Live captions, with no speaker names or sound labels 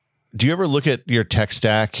Do you ever look at your tech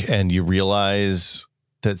stack and you realize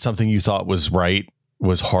that something you thought was right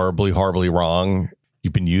was horribly, horribly wrong?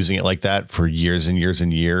 You've been using it like that for years and years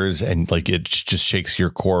and years, and like it just shakes your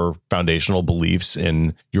core foundational beliefs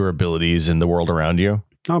in your abilities in the world around you.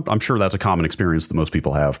 I'm sure that's a common experience that most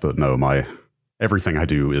people have, but no, everything I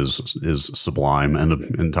do is sublime and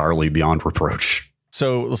entirely beyond reproach.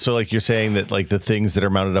 So like you're saying that like the things that are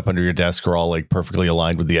mounted up under your desk are all like perfectly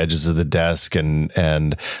aligned with the edges of the desk,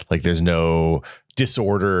 and like there's no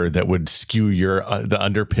disorder that would skew your the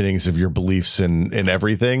underpinnings of your beliefs in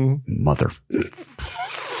everything.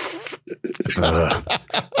 It's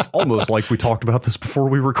almost like we talked about this before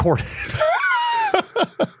we recorded.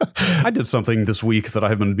 I did something this week that I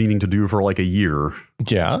have been meaning to do for like a year.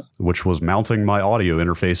 Yeah. Which was mounting my audio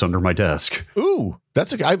interface under my desk. Ooh,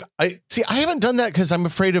 that's I haven't done that because I'm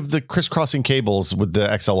afraid of the crisscrossing cables with the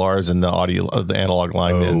XLRs and the audio of the analog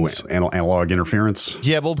line ends. Analog interference.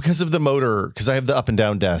 Yeah, well, because of the motor, because I have the up and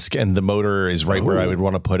down desk and the motor is right where I would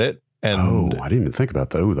want to put it. And I didn't even think about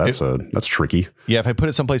that. Oh, that's tricky. Yeah, if I put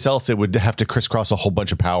it someplace else, it would have to crisscross a whole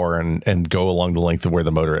bunch of power and go along the length of where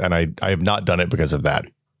the motor. And I have not done it because of that.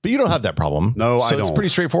 But you don't have that problem. No, I don't. So it's pretty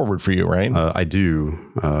straightforward for you, right? I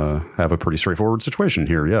do have a pretty straightforward situation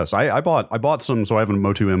here. Yes, I bought some. So I have a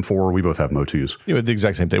Motu M4. We both have Motus. You know, the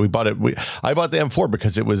exact same thing. We bought it. I bought the M4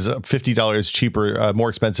 because it was $50 cheaper, more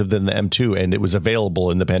expensive than the M2, and it was available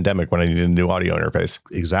in the pandemic when I needed a new audio interface.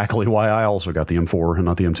 Exactly why I also got the M4 and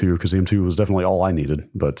not the M2, because the M2 was definitely all I needed.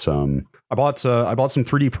 But I bought some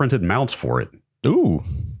 3D printed mounts for it. Ooh,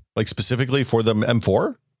 like specifically for the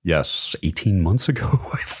M4. Yes, 18 months ago,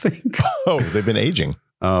 I think. Oh, they've been aging.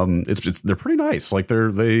 They're pretty nice. Like they're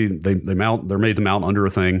made to mount under a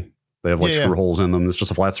thing. They have like screw holes in them. It's just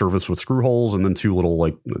a flat surface with screw holes and then two little,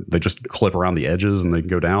 like, they just clip around the edges and they can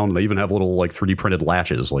go down. They even have little like 3D printed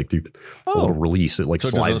latches, like a little release. It like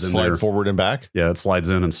slides in there. Forward and back. Yeah, it slides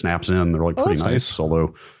in and snaps in. They're like pretty nice.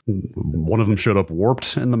 Although one of them showed up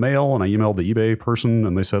warped in the mail, and I emailed the eBay person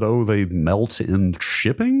and they said, "Oh, they melt in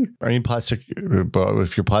shipping." I mean, plastic.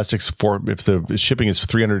 If your plastic's if the shipping is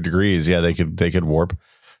 300 degrees, yeah, they could warp.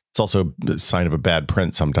 It's also a sign of a bad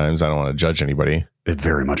print sometimes. I don't want to judge anybody. It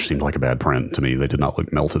very much seemed like a bad print to me. They did not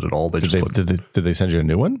look melted at all. Did they send you a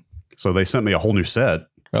new one? So they sent me a whole new set.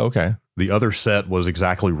 Oh, okay. The other set was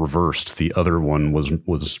exactly reversed. The other one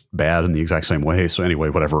was bad in the exact same way. So anyway,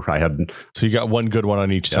 whatever. So you got one good one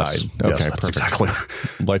on each side. Okay, yes, that's exactly.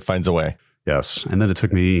 Life finds a way. Yes. And then it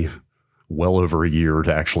took me well over a year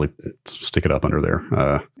to actually stick it up under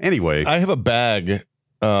there. Anyway. I have a bag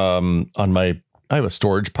I have a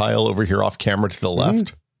storage pile over here off camera to the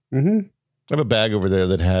left. Mm-hmm. I have a bag over there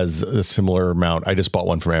that has a similar amount. I just bought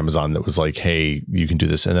one from Amazon that was like, hey, you can do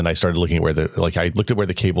this. And then I started looking at I looked at where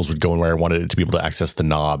the cables would go and where I wanted it to be able to access the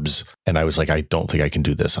knobs. And I was like, I don't think I can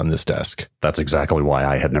do this on this desk. That's exactly why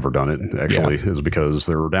I had never done it, actually, is because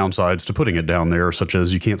there are downsides to putting it down there, such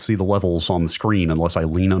as you can't see the levels on the screen unless I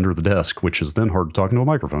lean under the desk, which is then hard to talk into a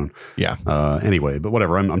microphone. Yeah. Anyway, but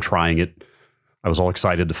whatever. I'm trying it. I was all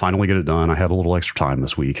excited to finally get it done. I had a little extra time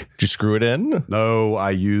this week. Did you screw it in? No, I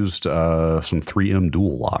used some 3M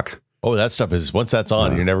dual lock. Oh, that stuff is, once that's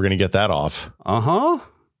on, you're never going to get that off. Uh-huh.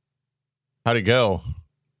 How'd it go?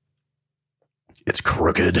 It's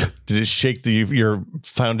crooked. Did it shake your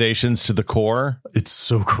foundations to the core? It's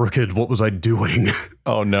so crooked. What was I doing?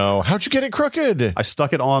 Oh no. How'd you get it crooked? I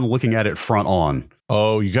stuck it on looking at it front on.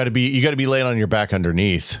 Oh, you got to be laying on your back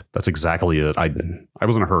underneath. That's exactly it. I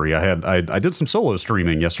was in a hurry. I did some solo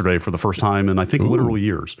streaming yesterday for the first time in I think literal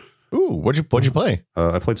years. Ooh, what'd you play?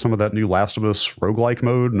 I played some of that new Last of Us roguelike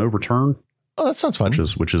mode, No Return. Oh, that sounds fun.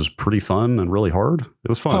 Which is pretty fun and really hard. It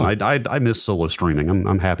was fun. Oh. I miss solo streaming.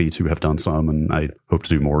 I'm happy to have done some, and I hope to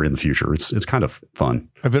do more in the future. It's kind of fun.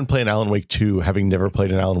 I've been playing Alan Wake 2, having never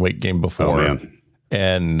played an Alan Wake game before. Oh, man.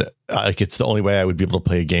 And it's the only way I would be able to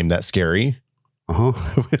play a game that scary. Uh-huh.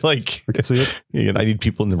 I can see it. I need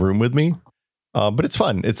people in the room with me. But it's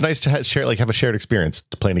fun. It's nice to have a shared experience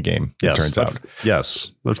to playing a game. Yes, it turns out.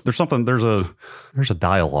 Yes. There's a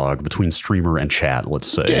dialogue between streamer and chat, let's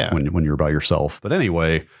say, when you're by yourself. But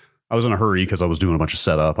anyway, I was in a hurry because I was doing a bunch of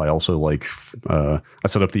setup. I also I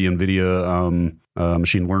set up the NVIDIA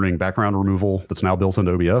machine learning background removal that's now built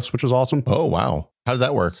into OBS, which is awesome. Oh, wow. How did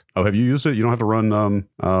that work? Oh, have you used it? You don't have to run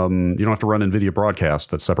NVIDIA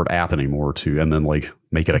Broadcast, that separate app anymore, and then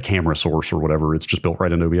make it a camera source or whatever. It's just built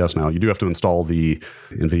right into OBS now. You do have to install the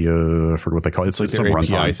NVIDIA, I forget what they call it. It's some API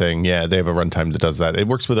runtime thing. Yeah, they have a runtime that does that. It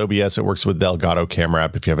works with OBS. It works with the Elgato camera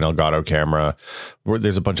app. If you have an Elgato camera,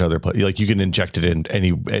 there's a bunch of other you can inject it in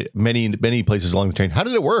many places along the chain. How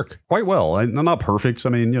did it work? Quite well. Not perfect. I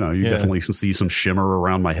mean, you definitely see some shimmer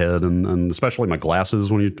around my head and especially my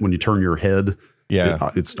glasses when you turn your head.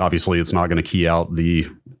 Yeah. It's obviously it's not going to key out the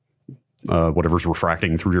whatever's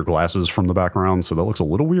refracting through your glasses from the background. So that looks a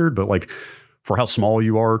little weird, but like for how small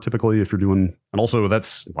you are typically if you're doing, and also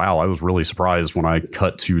wow, I was really surprised when I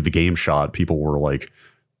cut to the game shot. People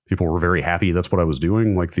were very happy. That's what I was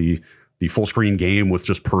doing. Like the full screen game with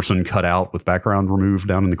just person cut out with background removed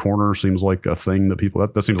down in the corner seems like a thing that people,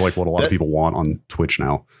 that seems like what a lot of people want on Twitch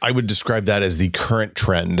now. I would describe that as the current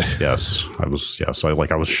trend. Yes. I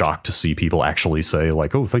was shocked to see people actually say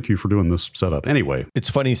like, oh, thank you for doing this setup. Anyway,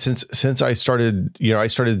 it's funny since I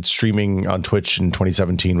started streaming on Twitch in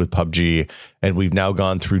 2017 with PUBG, and we've now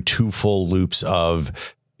gone through 2 full loops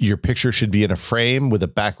of your picture should be in a frame with a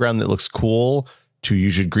background that looks cool, to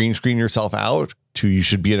you should green screen yourself out, to you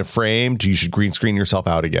should be in a frame, to you should green screen yourself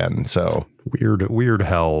out again. So weird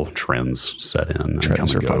how trends set in.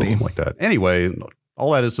 Trends are funny like that. Anyway,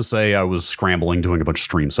 all that is to say, I was scrambling, doing a bunch of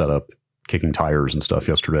stream setup, kicking tires and stuff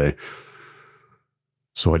yesterday.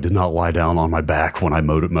 So I did not lie down on my back when I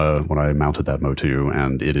mounted that Motu,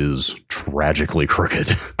 and it is tragically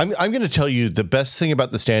crooked. I'm going to tell you the best thing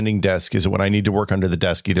about the standing desk is that when I need to work under the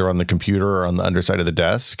desk, either on the computer or on the underside of the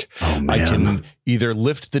desk, I can either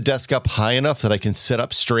lift the desk up high enough that I can sit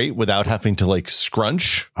up straight without having to like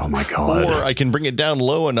scrunch. Oh my God. Or I can bring it down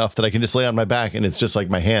low enough that I can just lay on my back and it's just like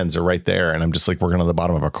my hands are right there and I'm just like working on the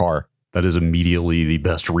bottom of a car. That is immediately the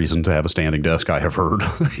best reason to have a standing desk I have heard.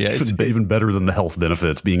 Yeah, it's even better than the health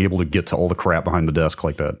benefits, being able to get to all the crap behind the desk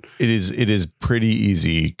like that. It is pretty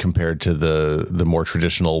easy compared to the more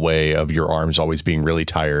traditional way of your arms always being really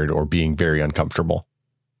tired or being very uncomfortable.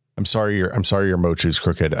 I'm sorry your Motu's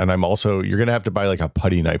crooked, and you're gonna have to buy like a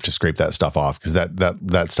putty knife to scrape that stuff off because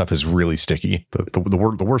that stuff is really sticky.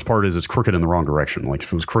 The worst part is it's crooked in the wrong direction. Like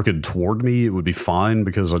if it was crooked toward me, it would be fine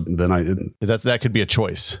because then that could be a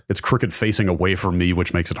choice. It's crooked facing away from me,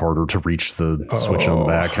 which makes it harder to reach the switch on the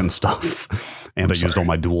back and stuff. And I used all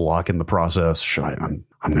my dual lock in the process. I'm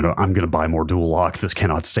gonna buy more dual lock. This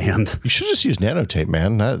cannot stand. You should just use nanotape,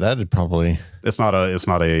 man. That'd probably. It's not a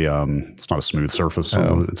smooth surface.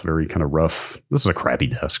 So it's very kind of rough. This is a crappy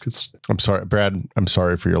desk. I'm sorry, Brad. I'm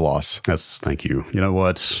sorry for your loss. Yes, thank you. You know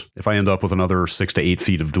what? If I end up with another 6 to 8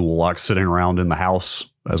 feet of dual lock sitting around in the house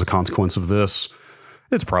as a consequence of this,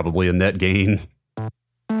 it's probably a net gain.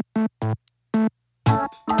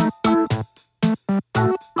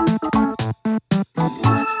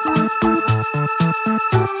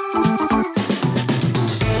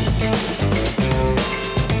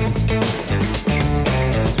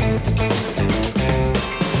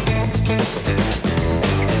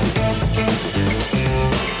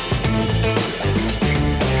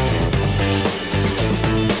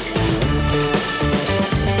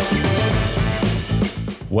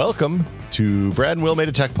 Welcome to Brad and Will Made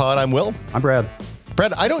a Tech Pod. I'm Will. I'm Brad.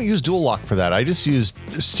 Brad, I don't use dual lock for that. I just use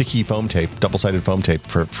sticky foam tape, double-sided foam tape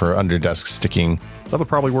for under desk sticking. That would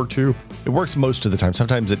probably work too. It works most of the time.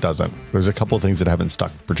 Sometimes it doesn't. There's a couple of things that haven't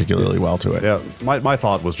stuck particularly well to it. Yeah, my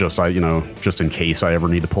thought was just just in case I ever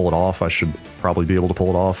need to pull it off, I should probably be able to pull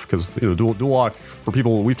it off because dual lock for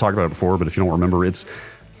people, we've talked about it before, but if you don't remember, it's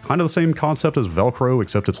kind of the same concept as Velcro,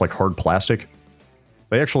 except it's like hard plastic.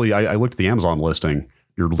 They actually, I looked at the Amazon listing.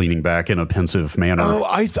 You're leaning back in a pensive manner. Oh,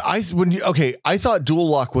 I thought dual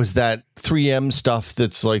lock was that 3M stuff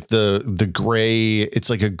that's like the gray. It's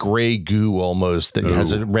like a gray goo almost that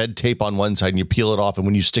has a red tape on one side, and you peel it off, and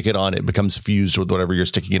when you stick it on, it becomes fused with whatever you're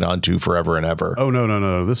sticking it onto forever and ever. Oh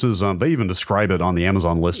no! This is they even describe it on the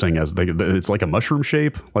Amazon listing as it's like a mushroom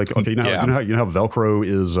shape. Like you know how Velcro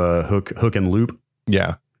is hook and loop.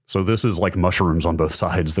 Yeah. So this is like mushrooms on both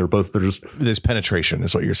sides. There's penetration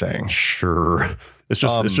is what you're saying. Sure. It's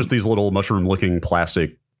just these little mushroom looking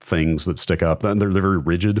plastic things that stick up, and they're very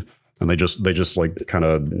rigid, and they just like kind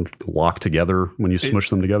of lock together when you smush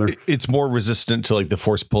them together. It's more resistant to like the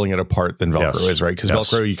force pulling it apart than Velcro is, right? Because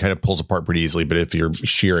Velcro you kind of pulls apart pretty easily, but if you're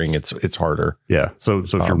shearing, it's harder. Yeah. So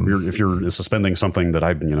if you're suspending something that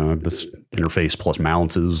this interface plus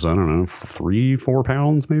mount is 3-4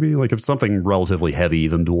 pounds maybe. Like if it's something relatively heavy,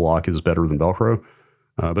 then dual lock is better than Velcro.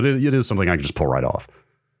 But it is something I can just pull right off.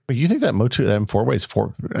 You think that Motu M4 weighs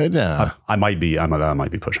 4? Nah. I might be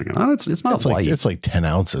pushing it. It's not light. It's like 10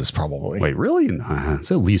 ounces probably. Wait, really? Nah,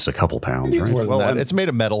 it's at least a couple pounds, right? Well, it's made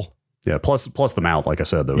of metal. Yeah. Plus the mount, like I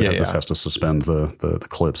said, though, this has to suspend the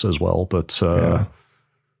clips as well. But dual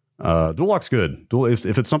lock's good.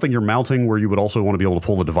 If it's something you're mounting where you would also want to be able to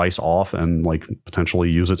pull the device off and like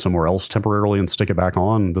potentially use it somewhere else temporarily and stick it back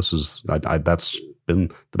on, that's been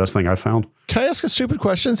the best thing I've found. Can I ask a stupid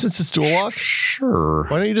question since it's dual lock? Sure.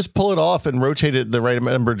 Why don't you just pull it off and rotate it the right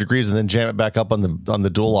number of degrees and then jam it back up on the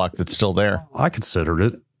dual lock that's still there? I considered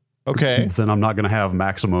it. Okay. Then I'm not going to have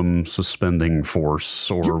maximum suspending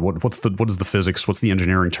force, or what is the physics? What's the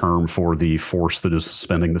engineering term for the force that is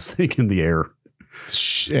suspending this thing in the air?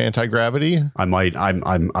 Anti-gravity.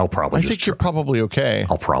 I'll probably. I think you're probably okay.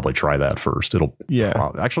 I'll probably try that first.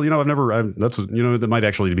 Actually, that might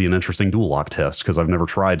actually be an interesting dual lock test because I've never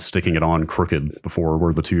tried sticking it on crooked before,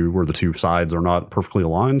 where the two sides are not perfectly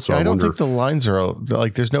aligned. So I don't think the lines are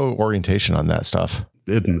like. There's no orientation on that stuff.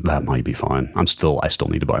 That might be fine. I still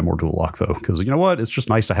need to buy more dual lock though, because you know what? It's just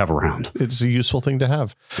nice to have around. It's a useful thing to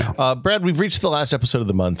have. Yeah. Brad, we've reached the last episode of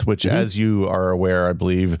the month, which, as you are aware, I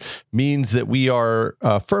believe, means that we are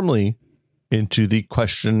firmly into the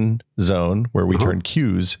question zone, where we turn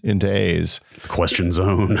Q's into A's. The question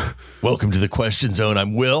zone. Welcome to the question zone.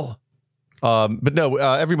 I'm Will. But no,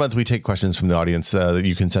 every month we take questions from the audience.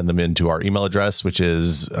 You can send them into our email address, which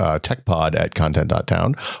is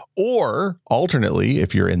techpod@content.town. Or alternately,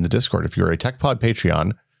 if you're in the Discord, if you're a TechPod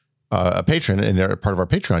Patreon, a patron and a part of our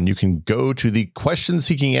Patreon, you can go to the question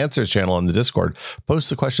seeking answers channel in the Discord, post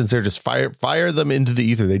the questions there, just fire them into the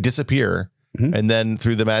ether. They disappear. And then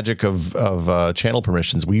through the magic of channel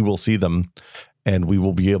permissions, we will see them. And we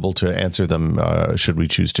will be able to answer them should we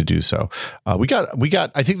choose to do so. We got.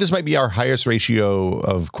 I think this might be our highest ratio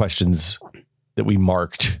of questions that we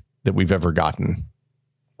marked that we've ever gotten.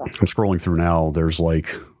 I'm scrolling through now. There's like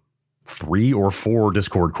 3 or 4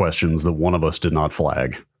 Discord questions that one of us did not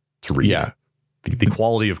flag to read. Yeah. The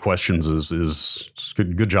quality of questions is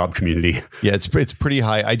good job, community. Yeah, it's pretty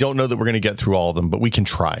high. I don't know that we're going to get through all of them, but we can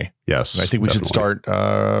try. Yes, and I think we should start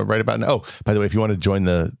right about now. Oh, by the way, if you want to join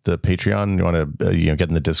the Patreon, you want to get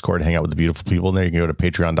in the Discord, hang out with the beautiful people in there, you can go to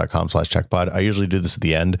patreon.com/techpod. I usually do this at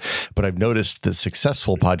the end, but I've noticed that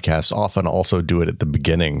successful podcasts often also do it at the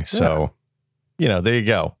beginning. So, there you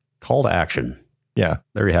go. Call to action. Yeah,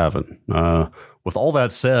 there you have it. With all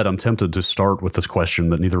that said, I'm tempted to start with this question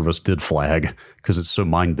that neither of us did flag because it's so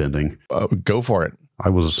mind-bending. Go for it. I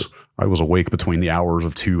was awake between the hours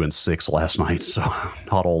of 2 and 6 last night, so I'm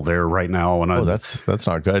not all there right now. And that's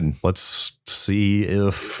not good. Let's see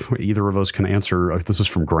if either of us can answer. This is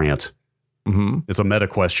from Grant. Mm-hmm. It's a meta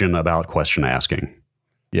question about question asking.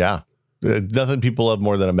 Yeah. Nothing people love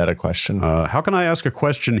more than a meta question. How can I ask a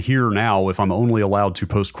question here now if I'm only allowed to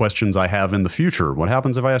post questions I have in the future? What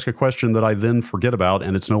happens if I ask a question that I then forget about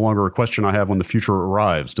and it's no longer a question I have when the future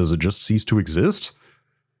arrives? Does it just cease to exist?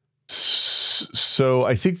 So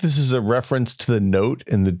I think this is a reference to the note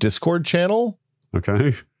in the Discord channel.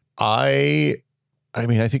 Okay. I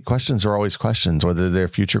mean, I think questions are always questions, whether they're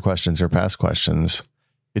future questions or past questions.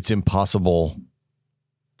 It's impossible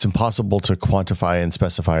to quantify and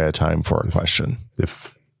specify a time for a question.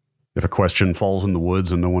 If a question falls in the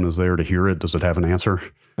woods and no one is there to hear it, does it have an answer?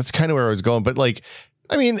 That's kind of where I was going. But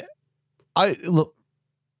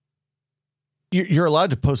you're allowed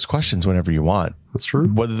to post questions whenever you want. That's true.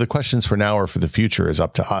 Whether the questions for now or for the future is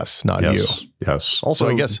up to us, not you. Yes. Also,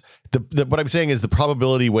 I guess what I'm saying is the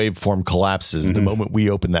probability waveform collapses the moment we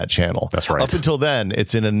open that channel. That's right. Up until then,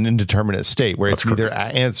 it's in an indeterminate state where it's neither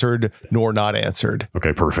answered nor not answered.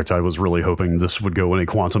 Okay, perfect. I was really hoping this would go in a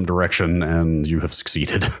quantum direction, and you have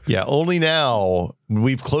succeeded. Yeah, only now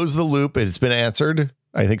we've closed the loop. It's been answered,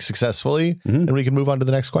 I think, successfully, and we can move on to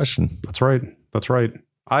the next question. That's right.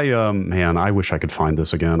 I wish I could find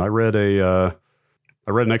this again. I read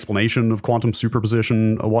an explanation of quantum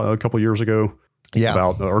superposition a couple of years ago. Yeah,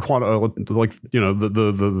 about the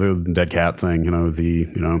dead cat thing.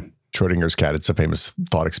 Schrodinger's cat. It's a famous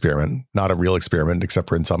thought experiment, not a real experiment, except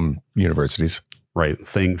for in some universities. Right.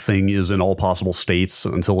 Thing is in all possible states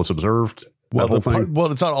until it's observed. Well,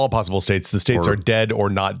 it's not all possible states. The states are dead or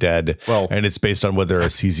not dead. Well, and it's based on whether a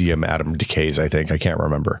cesium atom decays, I think. I can't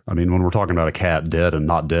remember. I mean, when we're talking about a cat, dead and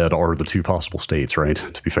not dead are the two possible states, right?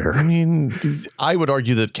 To be fair. I mean, I would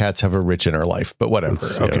argue that cats have a rich inner life, but whatever.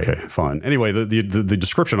 Okay, fine. Anyway, the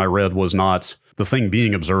description I read was not the thing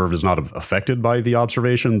being observed is not affected by the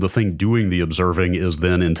observation. The thing doing the observing is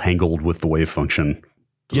then entangled with the wave function.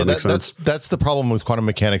 Does that make sense? That's the problem with quantum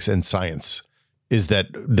mechanics and science. Is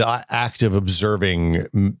that the act of observing,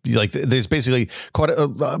 like there's basically one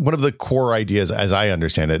of the core ideas, as I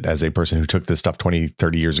understand it, as a person who took this stuff 20,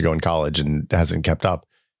 30 years ago in college and hasn't kept up,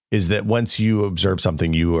 is that once you observe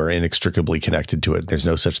something, you are inextricably connected to it. There's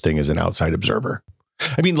no such thing as an outside observer.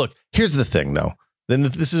 I mean, look, here's the thing, though. Then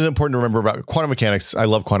this is important to remember about quantum mechanics. I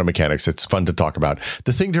love quantum mechanics. It's fun to talk about.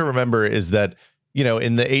 The thing to remember is that,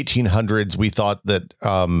 in the 1800s, we thought that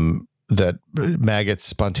that maggots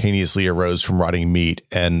spontaneously arose from rotting meat,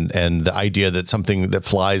 and the idea that something that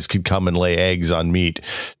flies could come and lay eggs on meat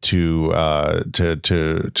to then turn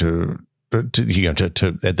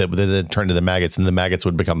to the maggots, and the maggots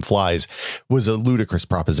would become flies, was a ludicrous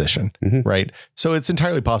proposition, right? So it's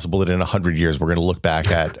entirely possible that in 100 years we're going to look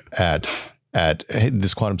back at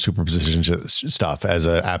this quantum superposition stuff as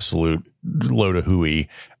an absolute load of hooey,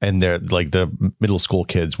 and they're like, the middle school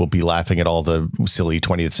kids will be laughing at all the silly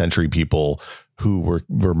 20th century people who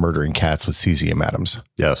were murdering cats with cesium atoms.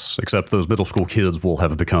 Yes, except those middle school kids will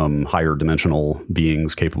have become higher dimensional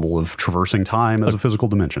beings capable of traversing time as a physical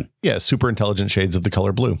dimension. Yeah, super intelligent shades of the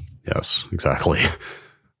color blue. Yes, exactly.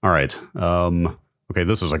 All right. Okay,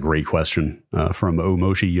 this is a great question from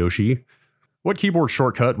Omoshi Yoshi. What keyboard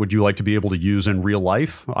shortcut would you like to be able to use in real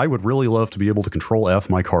life? I would really love to be able to Control F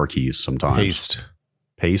my car keys sometimes.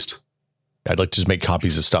 Paste? I'd like to just make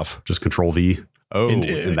copies of stuff. Just Control V? Oh,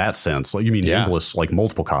 in that sense. Like, you mean endless, like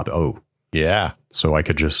multiple copies? Oh. Yeah. So I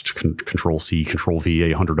could just Control C, Control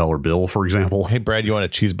V, a $100 bill, for example. Hey, Brad, you want a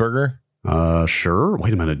cheeseburger? Sure.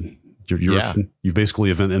 Wait a minute. You've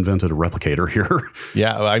basically invented a replicator here.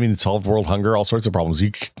 Yeah. I mean, it solved world hunger, all sorts of problems.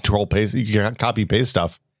 You can control paste, you can copy paste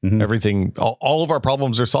stuff. Everything, all of our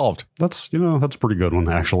problems are solved. That's a pretty good one,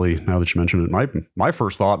 actually, now that you mention it. My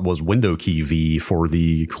first thought was window key V for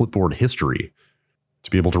the clipboard history, to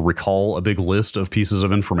be able to recall a big list of pieces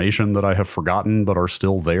of information that I have forgotten but are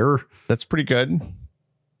still there. That's pretty good.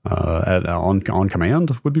 On command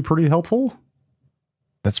would be pretty helpful.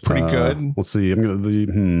 That's pretty good. Let's see.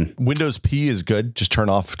 Windows P is good. Just turn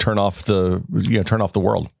off the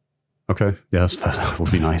world. Okay. Yes, that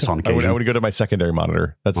would be nice on occasion. I would go to my secondary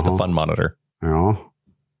monitor. That's the fun monitor. Yeah.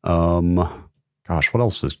 Gosh, what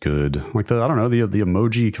else is good? Like the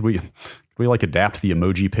emoji. Could we like adapt the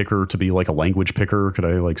emoji picker to be like a language picker? Could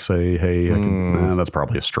I like say, hey, that's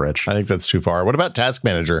probably a stretch. I think that's too far. What about Task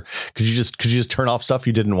Manager? Could you just turn off stuff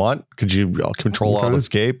you didn't want? Could you Control Alt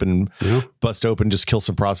Escape and bust open, just kill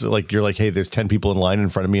some process? Like, you're like, hey, there's 10 people in line in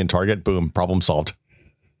front of me in Target. Boom, problem solved.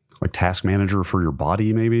 Like Task Manager for your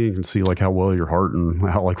body, maybe you can see like how well your heart and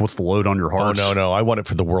how, like, what's the load on your heart. Oh no, I want it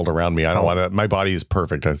for the world around me. I don't want it. My body is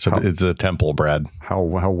perfect. It's a temple, Brad. How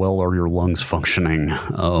well are your lungs functioning?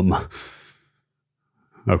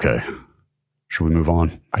 Okay, should we move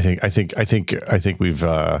on? I think we've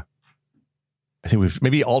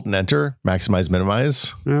maybe Alt and Enter, maximize,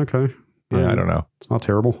 minimize. Yeah, okay. Yeah, I don't know. It's not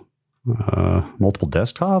terrible. Multiple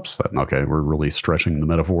desktops. Okay, we're really stretching the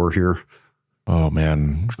metaphor here. Oh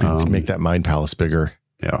man, make that mind palace bigger.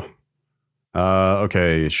 Yeah.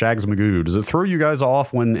 Okay, Shags Magoo. Does it throw you guys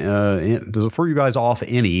off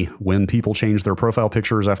any when people change their profile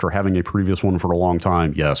pictures after having a previous one for a long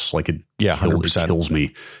time? Yes, like it. Yeah, 100%. It kills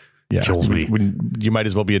me. Yeah, kills me. You might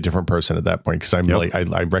as well be a different person at that point, because I'm like,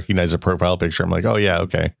 I recognize a profile picture. I'm like, oh yeah,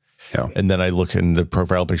 okay. Yeah. And then I look and the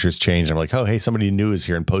profile pictures change. I'm like, oh, hey, somebody new is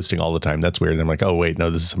here and posting all the time. That's weird. And I'm like, oh, wait,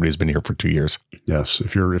 no, this is somebody who's been here for 2 years. Yes.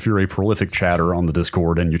 If you're a prolific chatter on the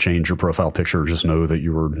Discord and you change your profile picture, just know that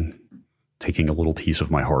you were taking a little piece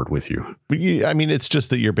of my heart with you. I mean, it's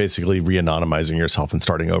just that you're basically re-anonymizing yourself and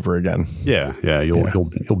starting over again. Yeah. Yeah. You'll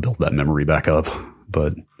build that memory back up.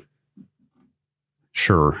 But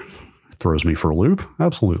sure, it throws me for a loop.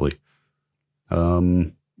 Absolutely.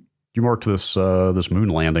 You marked this moon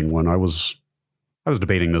landing one. I was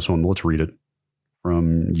debating this one. Let's read it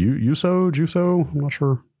from Juso. I'm not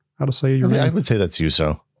sure how to say your name. I would say that's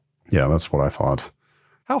Juso. Yeah, that's what I thought.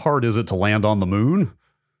 How hard is it to land on the moon?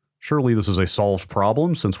 Surely this is a solved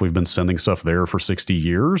problem since we've been sending stuff there for 60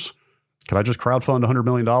 years. Could I just crowdfund $100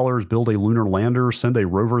 million, build a lunar lander, send a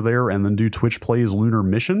rover there, and then do Twitch Plays lunar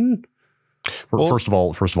mission? First of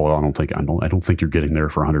all, I don't think you're getting there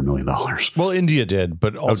for $100 million. Well, India did,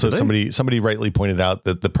 but also somebody rightly pointed out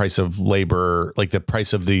that the price of labor, like the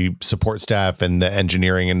price of the support staff and the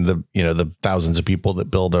engineering and the thousands of people that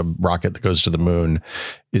build a rocket that goes to the moon,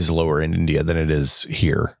 is lower in India than it is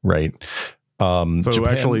here, right? Japan,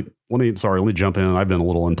 actually, let me jump in. I've been a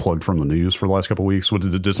little unplugged from the news for the last couple of weeks.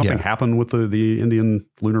 Did something happen with the Indian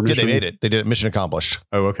lunar mission? Yeah, they made it. They did it. Mission accomplished.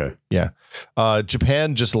 Oh, okay. Yeah.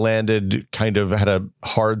 Japan just landed, had a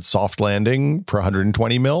hard soft landing for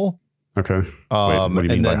 120 mil. Okay. What do you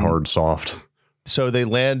mean by hard soft? So they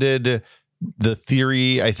landed. The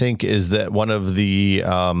theory, I think, is that one of the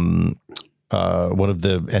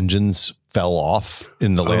engines fell off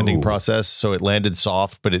in the landing process, so it landed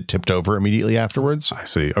soft, but it tipped over immediately afterwards. I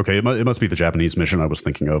see. Okay, it must be the Japanese mission I was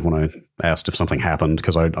thinking of when I asked if something happened,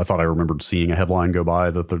 because I thought I remembered seeing a headline go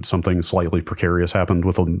by that something slightly precarious happened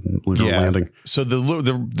with a lunar landing. So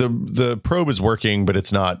the probe is working, but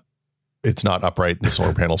it's not it's not upright. The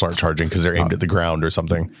solar panels aren't charging because they're aimed at the ground or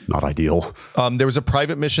something. Not ideal. There was a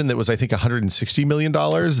private mission that was, I think, $160 million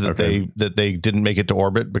that they didn't make it to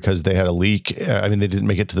orbit because they had a leak. They didn't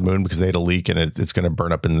make it to the moon because they had a leak, and it's going to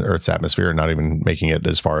burn up in Earth's atmosphere and not even making it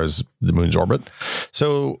as far as the moon's orbit.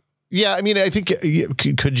 So, yeah, I mean, I think,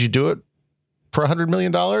 could you do it for $100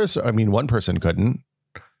 million? I mean, one person couldn't.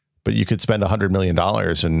 But you could spend $100 million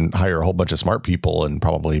and hire a whole bunch of smart people and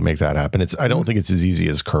probably make that happen. I don't think it's as easy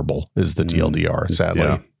as Kerbal is the TLDR,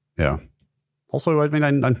 sadly. Yeah. Also, I mean,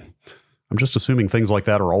 I'm just assuming things like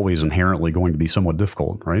that are always inherently going to be somewhat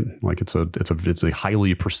difficult, right? Like it's a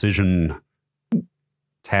highly precision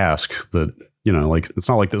task that, like it's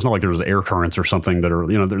not like there's air currents or something that are,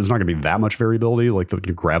 there's not going to be that much variability. Like the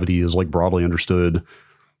gravity is like broadly understood.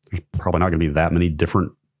 There's probably not going to be that many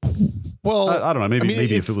different. Well, I don't know.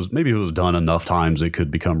 Maybe if it was done enough times, it could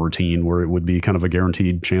become routine where it would be kind of a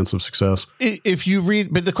guaranteed chance of success. If you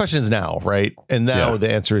read, but the question is now, right? And now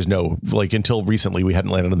the answer is no. Like until recently, we hadn't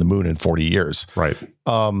landed on the moon in 40 years, right?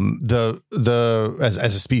 As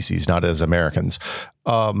a species, not as Americans.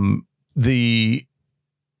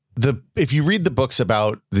 If you read the books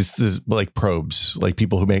about this like probes, like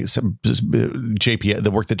people who make some JPL,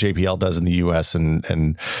 the work that JPL does in the US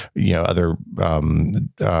and other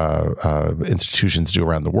institutions do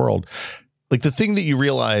around the world, like the thing that you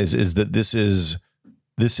realize is that this is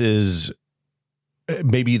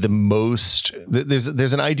maybe the most.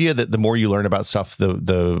 There's an idea that the more you learn about stuff,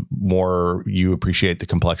 the more you appreciate the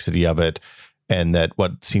complexity of it. And that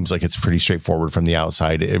what seems like it's pretty straightforward from the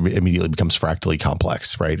outside, it immediately becomes fractally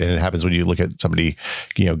complex, right? And it happens when you look at somebody,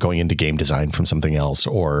 going into game design from something else,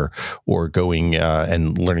 or going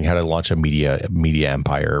and learning how to launch a media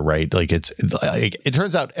empire, right? Like it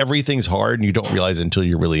turns out everything's hard, and you don't realize it until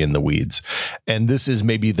you're really in the weeds. And this is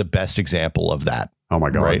maybe the best example of that. Oh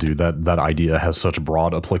my God, right? Dude, that idea has such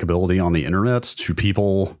broad applicability on the internet to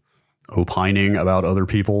people opining about other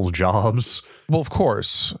people's jobs. Well, of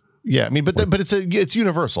course. Yeah, I mean, but it's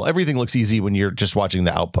universal. Everything looks easy when you're just watching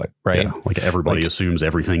the output, right? Yeah, like everybody assumes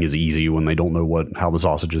everything is easy when they don't know how the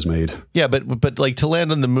sausage is made. Yeah, but like to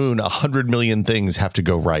land on the moon, 100 million things have to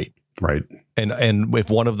go right. Right. And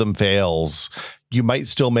if one of them fails, you might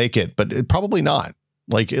still make it, but probably not.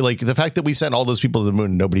 Like the fact that we sent all those people to the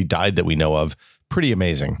moon and nobody died that we know of, pretty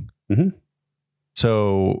amazing. Mm-hmm.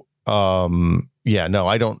 So, no,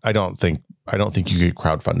 I don't think you could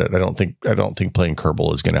crowdfund it. I don't think playing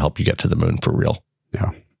Kerbal is going to help you get to the moon for real.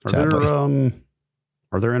 Yeah.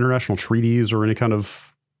 Are there international treaties or any kind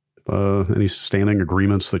of any standing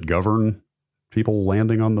agreements that govern people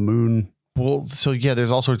landing on the moon? Well, so yeah,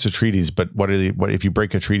 there's all sorts of treaties, but what if you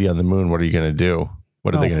break a treaty on the moon? What are you going to do?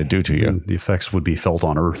 What are they going to do to you? The effects would be felt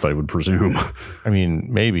on Earth, I would presume. I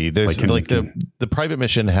mean, maybe there's the private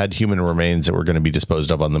mission had human remains that were going to be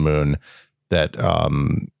disposed of on the moon. That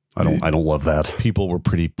I don't love that. People were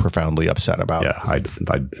pretty profoundly upset about. Yeah, I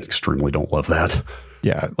extremely don't love that.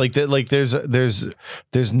 Yeah,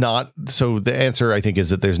 there's not. So the answer, I think, is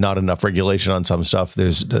that there's not enough regulation on some stuff.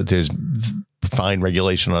 There's fine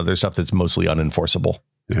regulation on other stuff that's mostly unenforceable.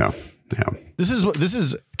 Yeah. This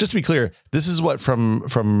is just to be clear. This is what from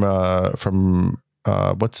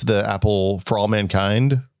what's the Apple for All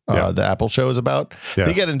Mankind. The Apple show is about. Yeah.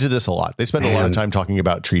 They get into this a lot. They spend a lot of time talking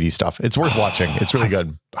about treaty stuff. It's worth watching. It's really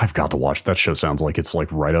good. I've got to watch that show. Sounds like it's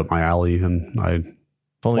like right up my alley, and a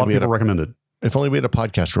lot of people recommend it. If only we had a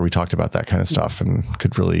podcast where we talked about that kind of stuff and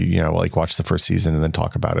could really, watch the first season and then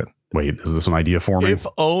talk about it. Wait, is this an idea for me? If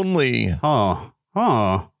only. If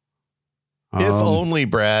only,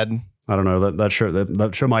 Brad. I don't know,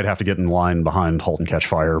 that show might have to get in line behind *Halt and Catch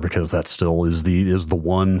Fire* because that still is the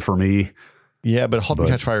one for me. Yeah, but *Halt and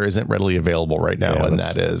Catch Fire* isn't readily available right now, and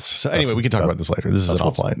that is. So anyway, we can talk about this later. This is an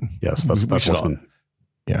offline. Yes, that's what's been.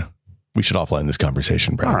 Yeah, we should offline this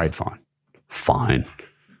conversation, Brad. All right, fine.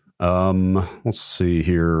 Let's see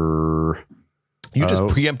here. You just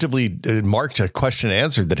preemptively marked a question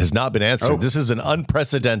answered that has not been answered. This is an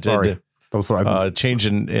unprecedented change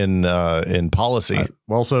in policy.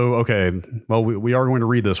 We are going to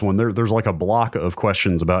read this one. There's like a block of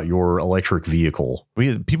questions about your electric vehicle.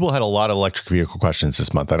 People had a lot of electric vehicle questions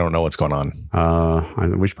this month. I don't know what's going on.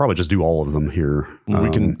 We should probably just do all of them here.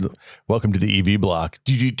 We can. Welcome to the EV block.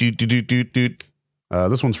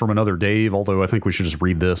 This one's from another Dave, although I think we should just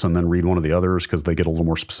read this and then read one of the others because they get a little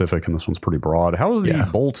more specific, and this one's pretty broad. How has the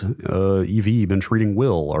Bolt EV been treating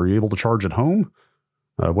Will? Are you able to charge at home?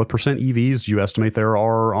 What percent EVs do you estimate there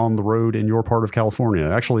are on the road in your part of California?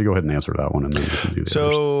 Actually, go ahead and answer that one, and then we can do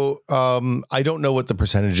the others. I don't know what the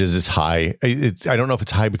percentage is. It's high. I don't know if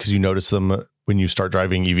it's high because you notice them when you start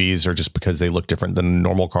driving EVs, or just because they look different than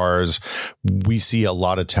normal cars. We see a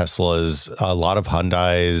lot of Teslas, a lot of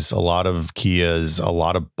Hyundais, a lot of Kias, a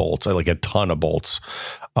lot of Bolts, like a ton of Bolts,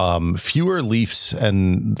 fewer Leafs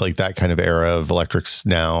and like that kind of era of electrics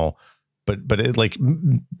now. But it, like,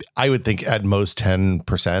 I would think at most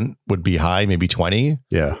 10% would be high, maybe 20.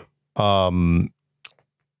 Yeah.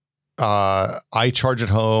 I charge at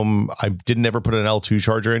home. I didn't ever put an L2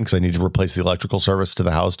 charger in because I need to replace the electrical service to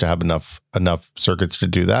the house to have enough circuits to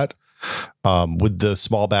do that. With the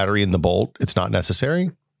small battery in the Bolt, it's not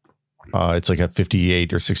necessary. It's like a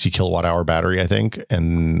 58 or 60 kilowatt hour battery, I think.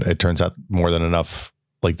 And it turns out more than enough.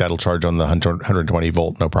 Like that'll charge on the 120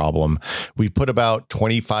 volt, no problem. We put about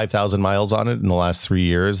 25,000 miles on it in the last 3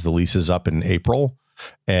 years. The lease is up in April,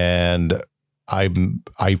 and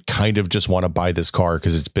I kind of just want to buy this car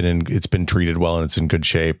because it's been treated well and it's in good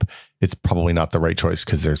shape. It's probably not the right choice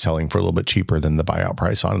because they're selling for a little bit cheaper than the buyout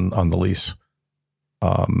price on the lease.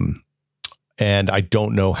 And I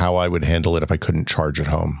don't know how I would handle it if I couldn't charge at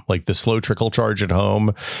home. Like the slow trickle charge at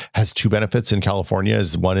home has two benefits in California.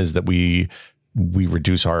 One is that we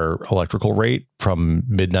reduce our electrical rate from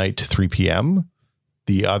midnight to 3 p.m.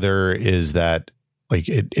 The other is that like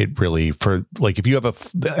it really, for like, if you have a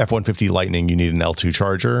F-150 Lightning, you need an L2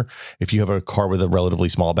 charger. If you have a car with a relatively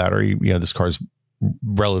small battery, this car's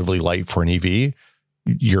relatively light for an EV,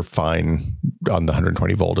 you're fine on the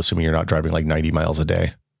 120 volt, assuming you're not driving like 90 miles a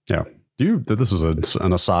day. Yeah. This is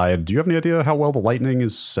an aside. Do you have any idea how well the Lightning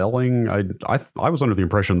is selling? I was under the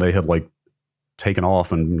impression they had like taken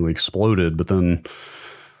off and exploded, but then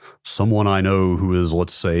someone I know who is,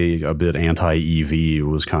 let's say, a bit anti-EV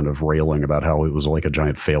was kind of railing about how it was like a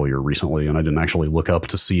giant failure recently, and I didn't actually look up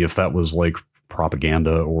to see if that was like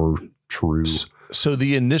propaganda or true. So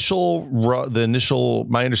the initial,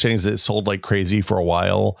 my understanding is that it sold like crazy for a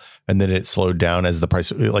while, and then it slowed down as the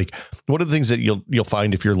price. Like one of the things that you'll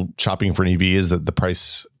find if you're shopping for an EV is that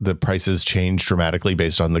the prices change dramatically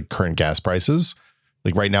based on the current gas prices.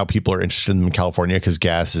 Like right now, people are interested in California because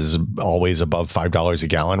gas is always above $5 a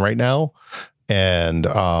gallon right now, and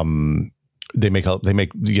they make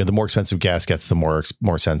the more expensive gas gets, the more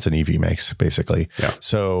sense an EV makes, basically. Yeah.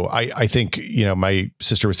 So I think my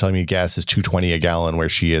sister was telling me gas is $2.20 a gallon where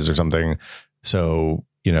she is or something. So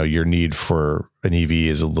your need for an EV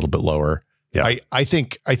is a little bit lower. Yeah. I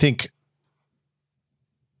think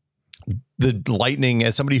the Lightning,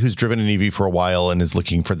 as somebody who's driven an EV for a while and is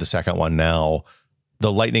looking for the second one now,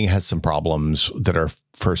 the Lightning has some problems that are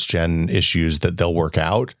first gen issues that they'll work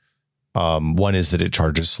out. One is that it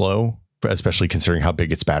charges slow, especially considering how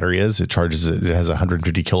big its battery is. It has a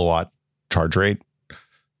 150 kilowatt charge rate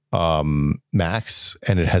max,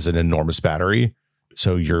 and it has an enormous battery.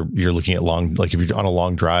 So you're looking at like if you're on a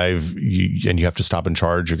long drive and you have to stop and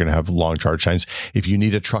charge, you're going to have long charge times. If you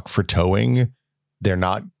need a truck for towing,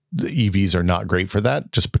 the EVs are not great for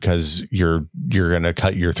that, just because you're going to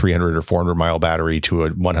cut your 300 or 400 mile battery to a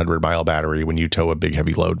 100 mile battery when you tow a big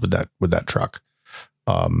heavy load with that truck.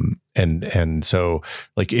 And so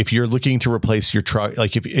like if you're looking to replace your truck,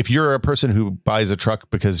 like if you're a person who buys a truck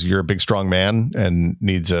because you're a big strong man and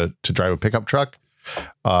needs to drive a pickup truck,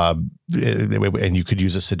 and you could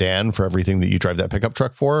use a sedan for everything that you drive that pickup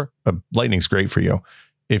truck for, a Lightning's great for you.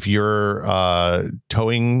 If you're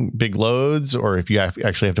towing big loads, or if you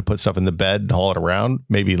actually have to put stuff in the bed and haul it around,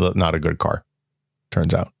 maybe not a good car,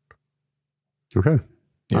 turns out. Okay.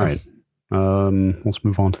 Yeah. All right. Let's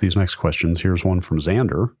move on to these next questions. Here's one from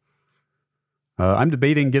Xander. I'm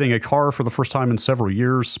debating getting a car for the first time in several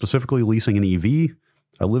years, specifically leasing an EV.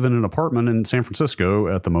 I live in an apartment in San Francisco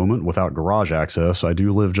at the moment without garage access. I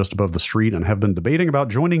do live just above the street and have been debating about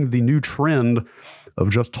joining the new trend of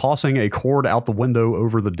just tossing a cord out the window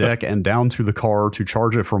over the deck and down to the car to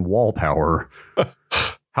charge it from wall power.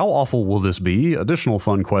 How awful will this be? Additional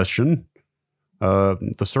fun question.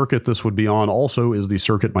 The circuit this would be on also is the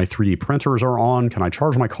circuit my 3D printers are on. Can I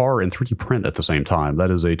charge my car and 3D print at the same time? That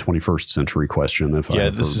is a 21st century question. This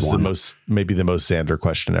is maybe the most Xander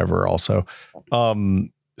question ever also.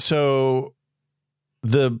 So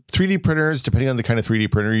the 3D printers, depending on the kind of 3D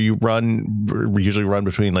printer you run, usually run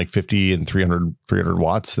between like 50 and 300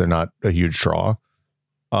 watts. They're not a huge draw.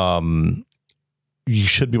 You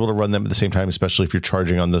should be able to run them at the same time, especially if you're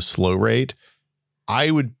charging on the slow rate. I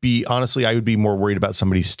would be more worried about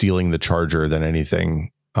somebody stealing the charger than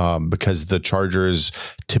anything, because the chargers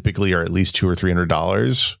typically are at least $200 or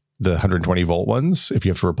 $300, the 120 volt ones, if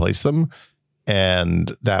you have to replace them.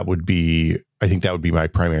 And I think that would be my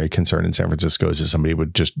primary concern in San Francisco, is that somebody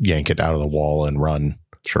would just yank it out of the wall and run.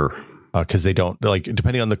 Sure. Because they don't, like,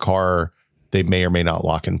 depending on the car, they may or may not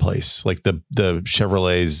lock in place. Like the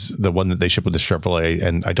Chevrolets, the one that they ship with the Chevrolet,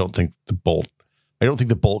 and I don't think the Bolt I don't think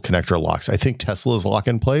the Bolt connector locks. I think Tesla's lock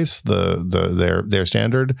in place, their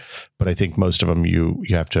standard, but I think most of them you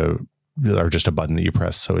have to are just a button that you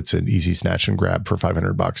press, so it's an easy snatch and grab for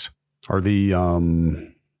 $500. Are the I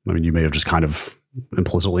mean, you may have just kind of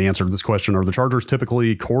implicitly answered this question. Are the chargers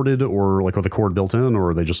typically corded or like with a cord built in, or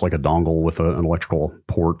are they just like a dongle with an electrical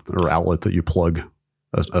port or outlet that you plug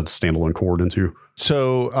a standalone cord into?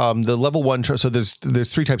 So the level 1, so there's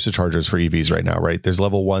 3 types of chargers for EVs right now, right? There's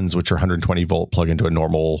level 1s, which are 120 volt, plug into a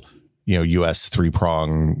normal, US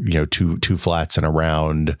 3-prong, 2 flats and a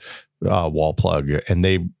round wall plug, and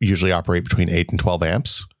they usually operate between 8 and 12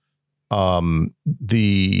 amps.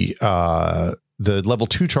 The level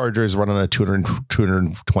 2 chargers run on a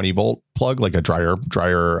 220 volt plug, like a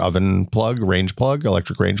dryer oven plug,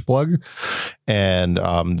 electric range plug. And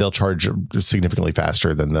they'll charge significantly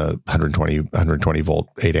faster than the 120 volt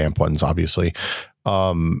 8 amp ones, obviously.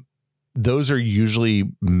 Those are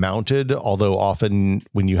usually mounted, although often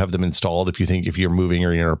when you have them installed, if you're moving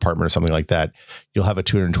or you're in an apartment or something like that, you'll have a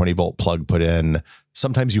 220 volt plug put in.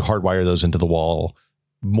 Sometimes you hardwire those into the wall.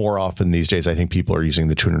 More often these days, I think people are using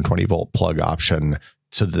the 220 volt plug option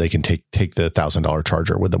so that they can take the $1,000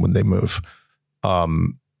 charger with them when they move.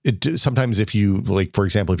 Sometimes if you, like, for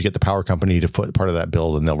example, if you get the power company to foot part of that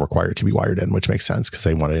bill, then they'll require it to be wired in, which makes sense because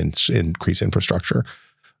they want to increase infrastructure.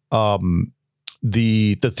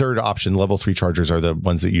 The third option, level 3 chargers, are the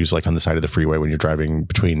ones that you use like on the side of the freeway when you're driving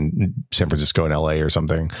between San Francisco and LA or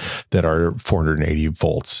something, that are 480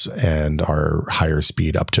 volts and are higher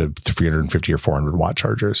speed, up to 350 or 400 watt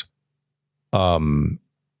chargers.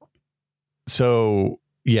 So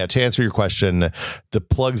yeah, to answer your question, the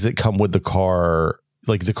plugs that come with the car,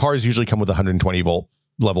 like the cars usually come with a 120 volt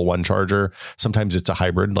level 1 charger. Sometimes it's a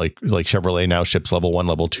hybrid, like Chevrolet now ships level 1,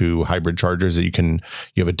 level 2 hybrid chargers that you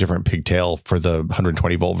have a different pigtail for the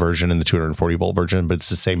 120 volt version and the 240 volt version, but it's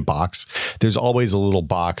the same box. There's always a little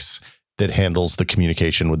box that handles the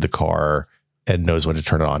communication with the car and knows when to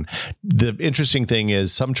turn it on. The interesting thing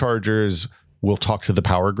is some chargers will talk to the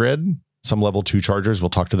power grid. Some level 2 chargers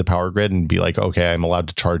will talk to the power grid and be like, okay, I'm allowed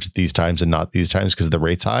to charge at these times and not these times because the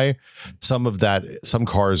rate's high. Some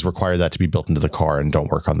cars require that to be built into the car and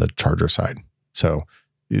don't work on the charger side. So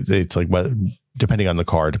it's like, depending on the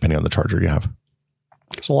car, depending on the charger you have.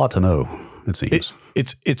 It's a lot to know, it seems.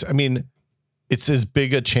 I mean, it's as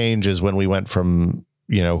big a change as when we went from,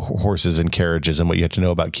 horses and carriages and what you had to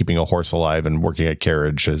know about keeping a horse alive and working a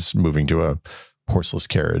carriage as moving to a horseless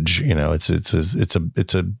carriage. It's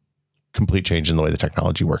a complete change in the way the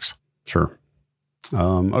technology works. Sure.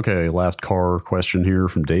 Okay. Last car question here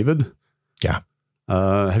from David. Yeah.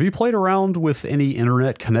 Have you played around with any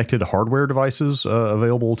internet connected hardware devices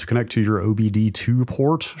available to connect to your OBD2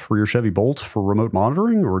 port for your Chevy Bolt for remote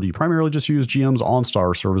monitoring, or do you primarily just use GM's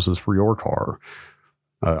OnStar services for your car?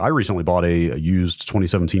 I recently bought a used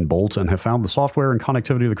 2017 Bolt and have found the software and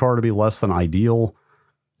connectivity of the car to be less than ideal.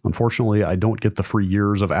 Unfortunately, I don't get the free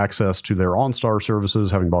years of access to their OnStar services,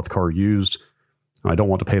 having bought the car used. I don't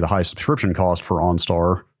want to pay the high subscription cost for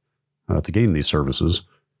OnStar to gain these services.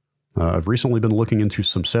 I've recently been looking into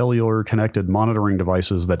some cellular connected monitoring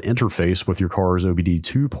devices that interface with your car's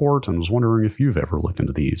OBD2 port and was wondering if you've ever looked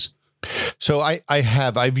into these. So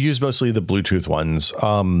I've used mostly the Bluetooth ones.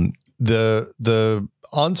 The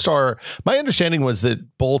OnStar, my understanding was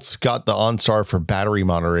that Bolt's got the OnStar for battery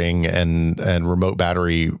monitoring and remote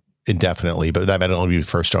battery indefinitely, but that might only be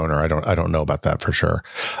first owner. I don't know about that for sure.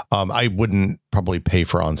 I wouldn't probably pay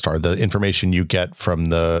for OnStar. The information you get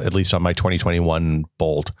from at least on my 2021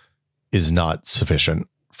 Bolt, is not sufficient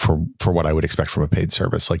for what I would expect from a paid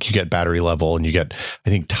service. Like, you get battery level and you get, I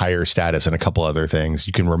think, tire status and a couple other things.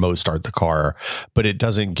 You can remote start the car, but it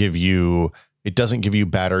doesn't give you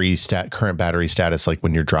current battery status, like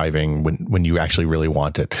when you're driving, when you actually really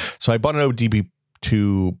want it. So I bought an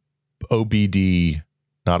OBD,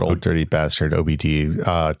 not old dirty bastard,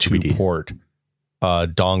 OBD 2 port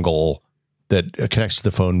dongle that connects to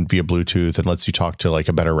the phone via Bluetooth and lets you talk to like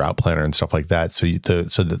a better route planner and stuff like that. So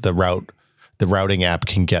that the routing app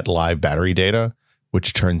can get live battery data,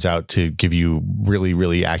 which turns out to give you really,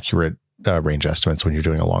 really accurate range estimates when you're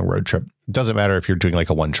doing a long road trip. It doesn't matter if you're doing like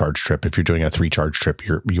a 1 charge trip. If you're doing a 3 charge trip,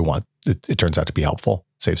 it turns out to be helpful.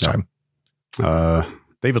 Saves time.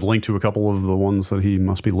 David linked to a couple of the ones that he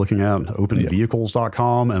must be looking at,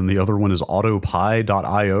 openvehicles.com, and the other one is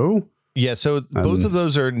autopie.io. Yeah, so both of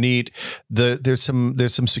those are neat. There's some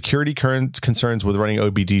security concerns with running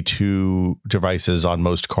OBD2 devices on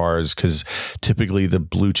most cars, because typically the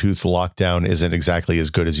Bluetooth lockdown isn't exactly as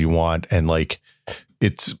good as you want, and like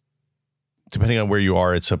it's depending on where you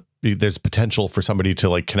are, there's potential for somebody to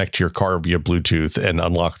like connect to your car via Bluetooth and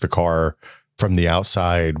unlock the car from the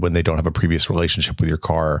outside when they don't have a previous relationship with your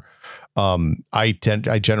car. I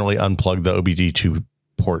generally unplug the OBD2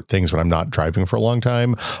 port things when I'm not driving for a long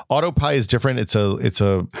time. AutoPie is different. It's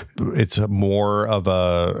a more of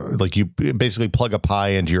a, like, you basically plug a Pi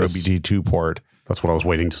into your OBD2 port. That's what I was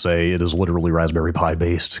waiting to say. It is literally Raspberry Pi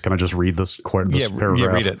based. Can I just read this paragraph? Yeah,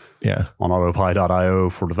 read it. Yeah. On autopie.io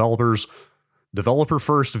for developers. Developer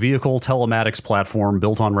first vehicle telematics platform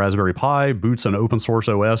built on Raspberry Pi, boots an open source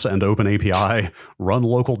OS and open API, run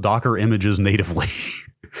local Docker images natively.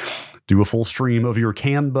 Do a full stream of your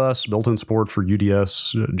CAN bus, built-in support for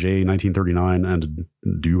UDS, J1939, and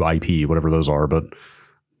do IP, whatever those are. But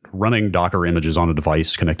running Docker images on a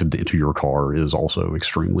device connected to your car is also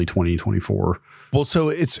extremely 2024. Well, so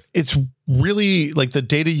it's really like the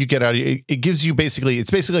data you get out of it gives you basically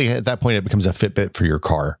at that point it becomes a Fitbit for your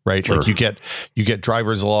car, right? Sure. Like you get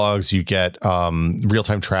driver's logs, you get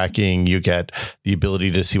real-time tracking, you get the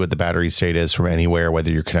ability to see what the battery state is from anywhere,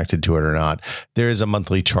 whether you're connected to it or not. There is a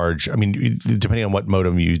monthly charge. I mean, depending on what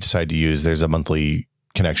modem you decide to use, there's a monthly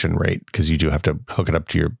connection rate because you do have to hook it up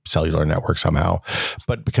to your cellular network somehow.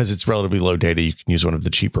 But because it's relatively low data, you can use one of the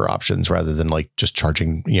cheaper options rather than like just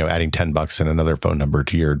charging, adding $10 and another phone number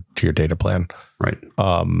to your data plan. Right.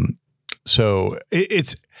 So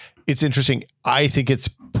it's interesting. I think it's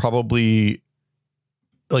probably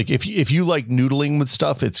like if you like noodling with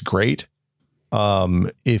stuff, it's great.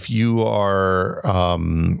 If you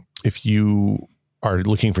are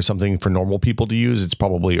looking for something for normal people to use, it's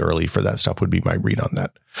probably early for that stuff would be my read on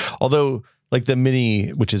that. Although like the Mini,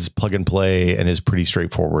 which is plug and play and is pretty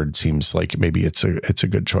straightforward, seems like maybe it's a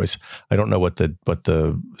good choice. I don't know what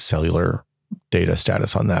the cellular data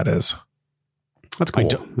status on that is. That's cool.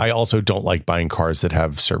 I also don't like buying cars that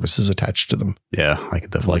have services attached to them. Yeah, I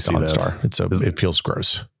could definitely like see OnStar. that. It feels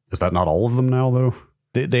gross. Is that not all of them now though?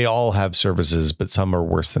 They all have services, but some are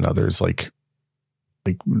worse than others. Like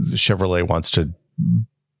Chevrolet wants to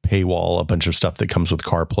paywall a bunch of stuff that comes with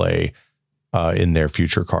CarPlay in their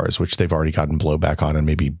future cars, which they've already gotten blowback on and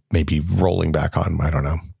maybe rolling back on. I don't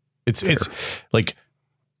know. It's like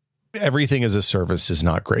everything as a service is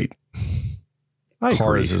not great.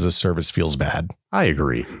 Cars as a service feels bad. I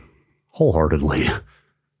agree wholeheartedly.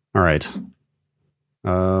 All right.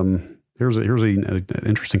 Here's an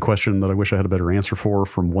interesting question that I wish I had a better answer for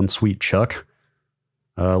from One Sweet Chuck.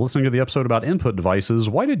 Listening to the episode about input devices,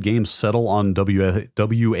 why did games settle on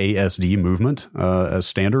WASD movement as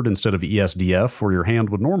standard instead of ESDF, where your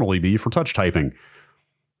hand would normally be for touch typing?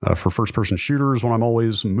 For first-person shooters, when I'm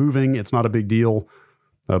always moving, it's not a big deal.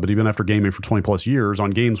 But even after gaming for 20 plus years,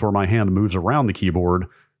 on games where my hand moves around the keyboard,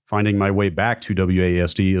 finding my way back to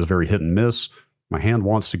WASD is very hit and miss. My hand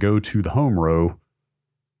wants to go to the home row,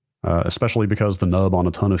 especially because the nub on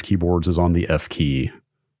a ton of keyboards is on the F key.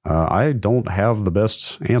 I don't have the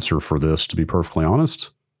best answer for this, to be perfectly honest.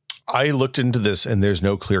 I looked into this and there's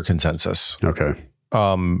no clear consensus. Okay.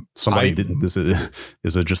 Somebody didn't. Is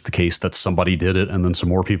it just the case that somebody did it and then some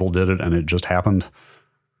more people did it and it just happened?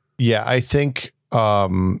 Yeah, I think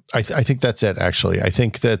I think that's it. Actually, I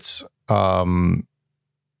think that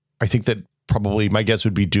probably my guess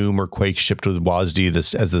would be Doom or Quake shipped with WASD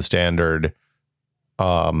as the standard.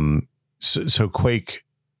 So Quake.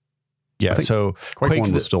 Yeah, so Quake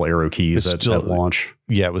 1 was still arrow keys at launch.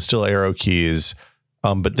 Yeah, it was still arrow keys.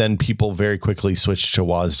 But then people very quickly switched to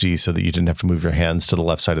WASD so that you didn't have to move your hands to the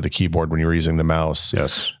left side of the keyboard when you were using the mouse.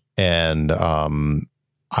 Yes. And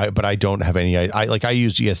I don't have any. I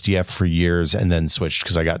used ESDF for years and then switched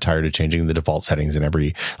because I got tired of changing the default settings in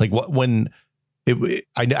every I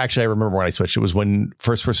remember when I switched. It was when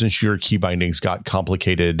first person shooter key bindings got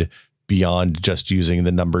complicated beyond just using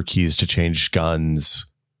the number keys to change guns.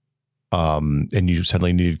 And you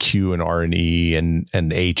suddenly needed Q and R and E and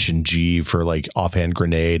H and G for like offhand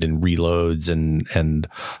grenade and reloads and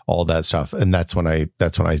all that stuff. And that's when I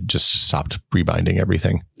just stopped rebinding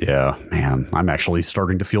everything. Yeah, man, I'm actually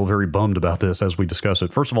starting to feel very bummed about this as we discuss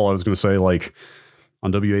it. First of all, I was going to say, like,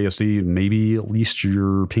 on WASD, maybe at least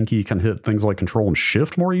your pinky can hit things like Control and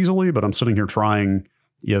Shift more easily, but I'm sitting here trying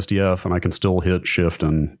ESDF and I can still hit Shift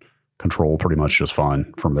and Control pretty much just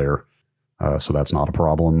fine from there. So that's not a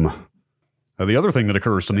problem. The other thing that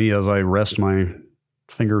occurs to me as I rest my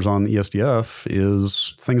fingers on ESDF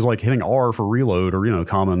is things like hitting R for reload or,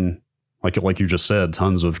 common, like you just said,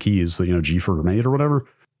 tons of keys that, G for grenade or whatever.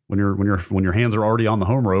 When your hands are already on the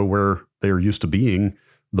home row where they are used to being,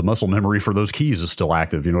 the muscle memory for those keys is still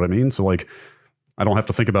active. You know what I mean? So like, I don't have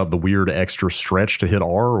to think about the weird extra stretch to hit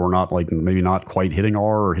R, or not, like maybe not quite hitting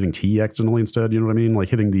R or hitting T accidentally instead. You know what I mean? Like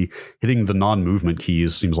hitting the non-movement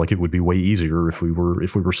keys seems like it would be way easier if we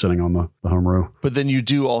were sitting on the home row. But then you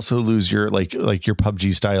do also lose your like your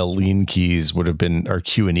PUBG style lean keys would have been our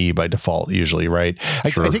Q and E by default usually, right?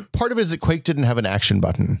 Sure. I think part of it is that Quake didn't have an action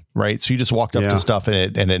button, right? So you just walked up to stuff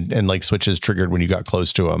and like switches triggered when you got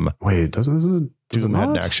close to them. Wait, doesn't it? Doom had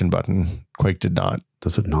an action button. Quake did not.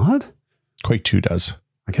 Does it not? Quake 2 does.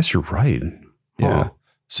 I guess you're right. Yeah.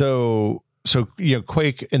 So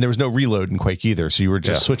Quake, and there was no reload in Quake either. So you were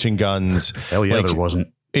just switching guns. Hell yeah, there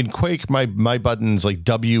wasn't. In Quake, my buttons, like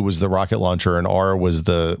W was the rocket launcher and R was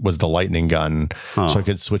the lightning gun. So I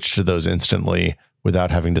could switch to those instantly without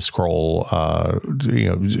having to scroll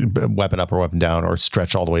weapon up or weapon down or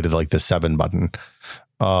stretch all the way to the 7 button.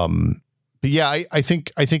 But yeah, I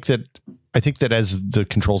think that as the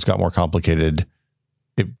controls got more complicated,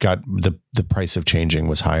 it got the price of changing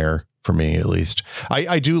was higher for me, at least.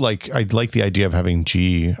 I like the idea of having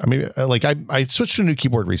G. I mean, like I switched to a new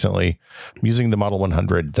keyboard recently. I'm using the Model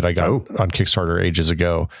 100 that I got on Kickstarter ages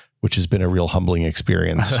ago, which has been a real humbling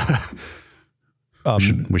experience.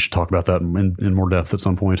 We should talk about that in more depth at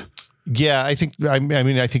some point. Yeah, I think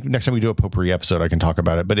next time we do a potpourri episode, I can talk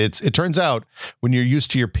about it. But it turns out when you're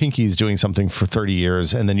used to your pinkies doing something for 30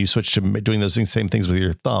 years and then you switch to doing those same things with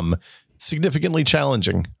your thumb, significantly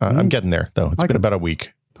challenging. I'm getting there though. It's been about a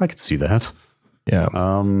week. I could see that. Yeah.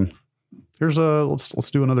 Here's let's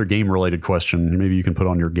do another game related question. Maybe you can put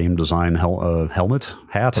on your game design helmet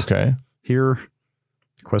hat. Okay. Here,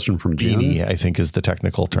 question from Jen. Beanie, I think is the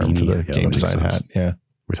technical term for the game design hat. Yeah.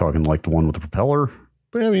 We're talking like the one with the propeller.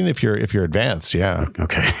 But I mean, if you're advanced, yeah.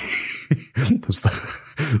 Okay.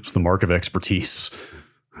 That's the mark of expertise.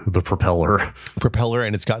 The propeller,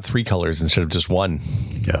 and it's got 3 colors instead of just 1.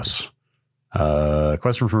 Yes.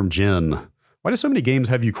 Question from Jen. Why do so many games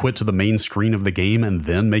have you quit to the main screen of the game and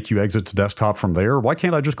then make you exit to desktop from there? Why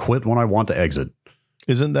can't I just quit when I want to exit?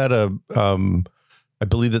 Isn't that I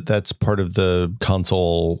believe that's part of the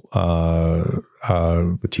console, the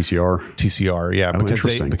TCR. Yeah,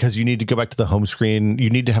 because you need to go back to the home screen. You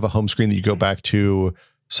need to have a home screen that you go back to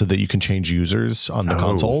so that you can change users on the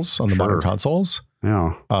consoles, on the modern consoles.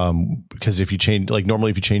 Yeah. Because if you change, like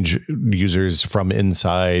normally if you change users from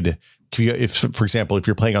inside, if for example, if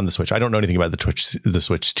you're playing on the Switch, I don't know anything about the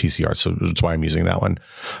Switch TCR, so that's why I'm using that one.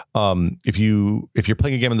 If you're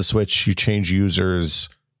playing a game on the Switch, you change users,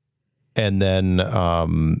 and then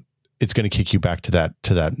it's going to kick you back to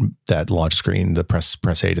that launch screen, the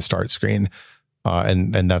press A to start screen.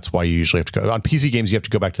 And that's why you usually have to go on PC games. You have to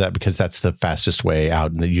go back to that because that's the fastest way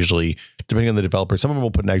out. And usually, depending on the developer, some of them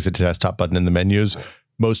will put an exit to desktop button in the menus.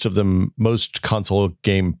 Most console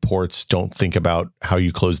game ports don't think about how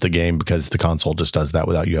you close the game because the console just does that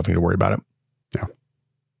without you having to worry about it. Yeah.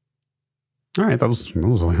 All right. That was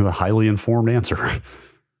a highly informed answer.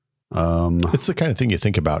 It's the kind of thing you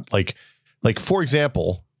think about. Like for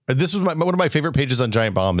example, this was one of my favorite pages on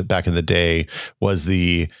Giant Bomb back in the day was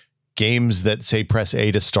the games that say press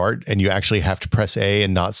A to start and you actually have to press A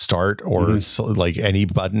and not start or like any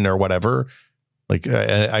button or whatever. Like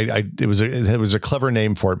it was a clever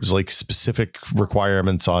name for it. It was like specific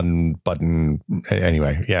requirements on button.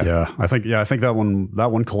 Anyway, yeah. Yeah. I think that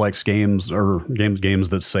one collects games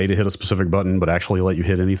that say to hit a specific button, but actually let you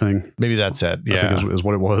hit anything. Maybe that's it. Yeah. I think is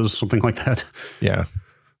what it was. Something like that. Yeah.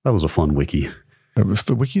 That was a fun wiki.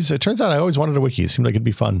 Wikis. It turns out I always wanted a wiki. It seemed like it'd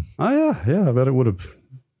be fun. Oh yeah. I bet it would have.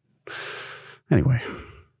 Anyway.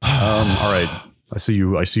 All right. I see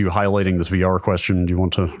you highlighting this VR question. Do you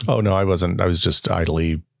want to? Oh, no, I wasn't. I was just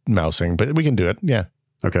idly mousing, but we can do it. Yeah.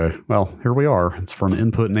 Okay. Well, here we are. It's from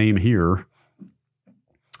input name here.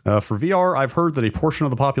 For VR, I've heard that a portion of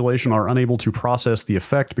the population are unable to process the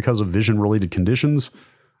effect because of vision-related conditions.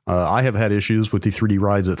 I have had issues with the 3D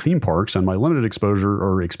rides at theme parks, and my limited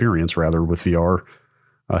experience with VR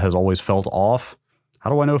has always felt off. How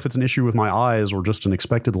do I know if it's an issue with my eyes or just an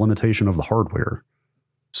expected limitation of the hardware?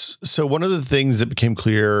 So one of the things that became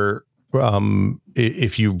clear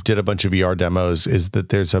if you did a bunch of VR demos is that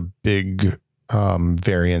there's a big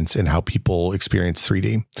variance in how people experience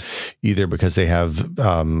 3D, either because they have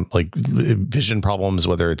like vision problems,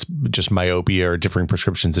 whether it's just myopia or differing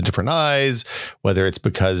prescriptions in different eyes, whether it's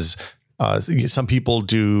because some people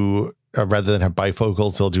do rather than have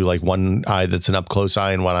bifocals, they'll do like one eye that's an up close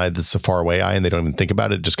eye and one eye that's a far away eye, and they don't even think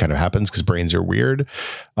about it. It just kind of happens because brains are weird.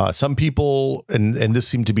 Some people, and this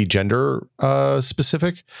seemed to be gender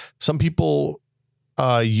specific, some people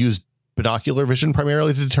use binocular vision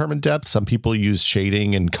primarily to determine depth. Some people use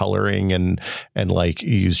shading and coloring and like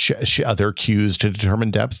use other cues to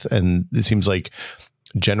determine depth. And it seems like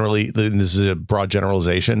Generally, this is a broad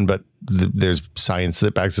generalization, but there's science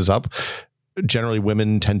that backs this up. Generally,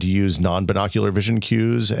 women tend to use non-binocular vision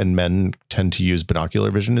cues and men tend to use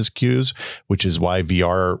binocular vision as cues, which is why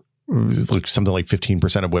VR, like something like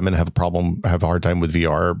 15% of women have a hard time with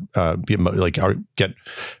VR, get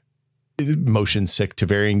motion sick to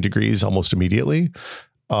varying degrees almost immediately.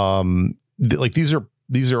 These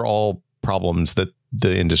are all problems that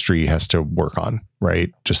the industry has to work on,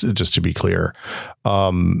 right? Just to be clear.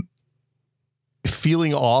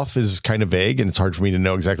 Feeling off is kind of vague and it's hard for me to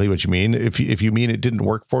know exactly what you mean. If you mean it didn't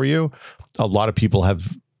work for you, a lot of people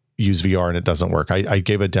have used VR and it doesn't work. I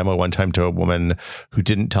gave a demo one time to a woman who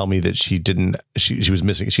didn't tell me that she was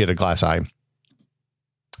missing. She had a glass eye.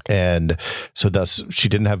 And so thus she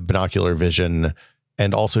didn't have binocular vision.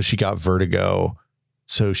 And also she got vertigo.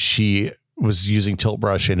 So she was using tilt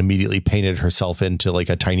brush and immediately painted herself into like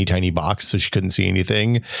a tiny, tiny box so she couldn't see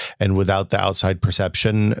anything. And without the outside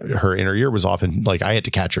perception, her inner ear was often like, I had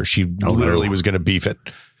to catch her. She literally was going to beef it.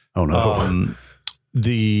 Oh no.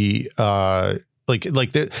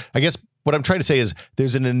 I guess what I'm trying to say is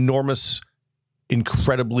there's an enormous,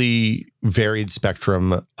 incredibly varied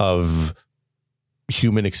spectrum of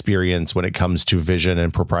human experience when it comes to vision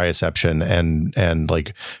and proprioception and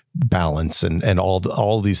like balance and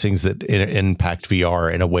all these things that impact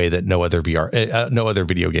VR in a way that no other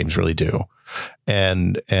video games really do.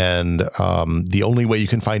 And the only way you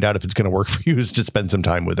can find out if it's going to work for you is to spend some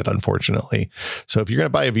time with it, unfortunately. So if you're going to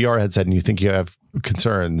buy a VR headset and you think you have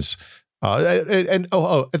concerns,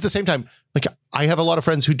 at the same time, like I have a lot of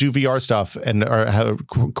friends who do VR stuff and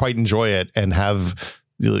quite enjoy it and have,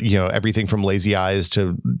 everything from lazy eyes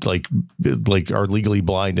to like are legally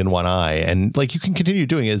blind in one eye, and like you can continue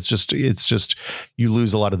doing it. It's just you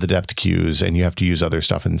lose a lot of the depth cues and you have to use other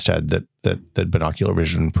stuff instead that binocular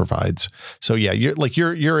vision provides. So yeah,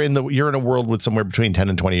 you're in a world with somewhere between 10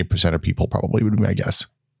 and 20% of people probably would be my guess.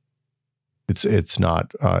 It's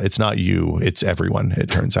not you, it's everyone,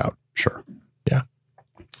 it turns out. Sure. Yeah.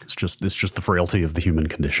 It's just the frailty of the human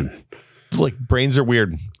condition. Like brains are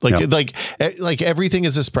weird. Like everything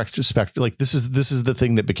is a spectrum. Like this is the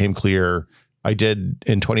thing that became clear. I did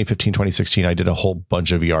in 2015, 2016, I did a whole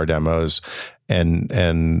bunch of VR demos and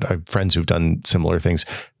I have friends who've done similar things.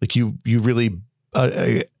 Like you really,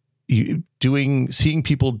 seeing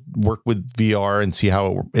people work with VR and see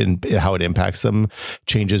how it impacts them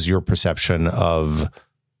changes your perception of,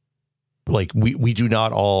 like we do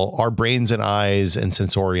not all, our brains and eyes and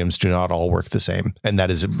sensoriums do not all work the same. And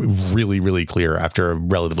that is really, really clear after a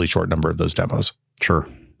relatively short number of those demos. Sure.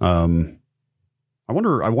 I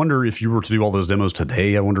wonder if you were to do all those demos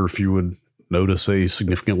today, I wonder if you would notice a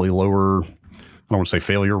significantly lower, I don't want to say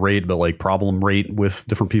failure rate, but like problem rate with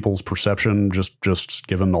different people's perception, just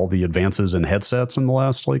given all the advances in headsets in the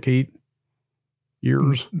last like 8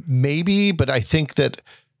 years. Maybe, but I think that,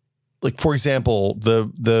 like, for example,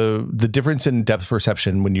 the difference in depth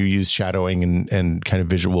perception when you use shadowing and kind of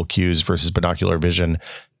visual cues versus binocular vision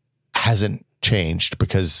hasn't changed,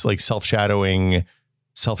 because like self-shadowing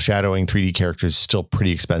 3D characters is still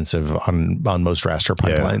pretty expensive on most raster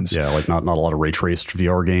pipelines. Yeah, like not a lot of ray traced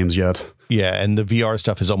VR games yet. Yeah, and the VR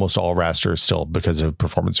stuff is almost all raster still because of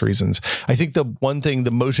performance reasons. I think the one thing, the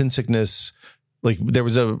motion sickness, like there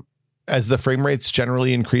was as the frame rates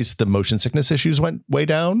generally increased, the motion sickness issues went way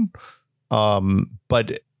down.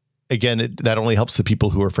 But again, that only helps the people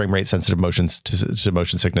who are frame rate sensitive motions to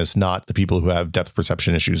motion sickness, not the people who have depth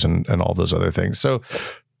perception issues and all those other things. So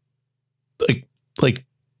like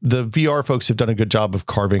the VR folks have done a good job of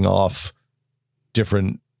carving off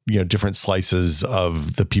different slices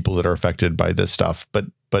of the people that are affected by this stuff. But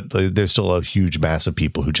there's still a huge mass of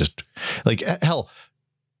people who just like, hell,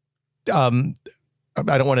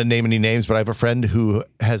 I don't want to name any names, but I have a friend who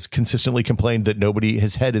has consistently complained that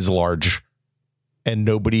his head is large and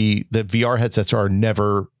that VR headsets are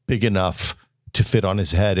never big enough to fit on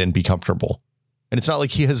his head and be comfortable. And it's not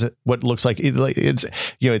like he has what looks like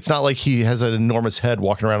it's not like he has an enormous head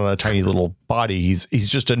walking around on a tiny little body. He's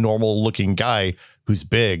just a normal looking guy who's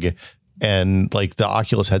big, and like the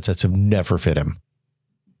Oculus headsets have never fit him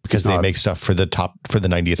because they make stuff for the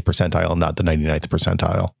 90th percentile, not the 99th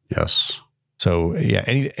percentile. Yes. So yeah,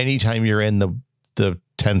 anytime you're in the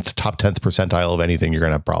top 10th percentile of anything, you're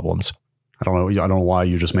going to have problems. I don't know why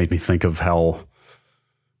you just made me think of how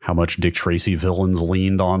much Dick Tracy villains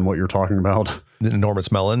leaned on what you're talking about. The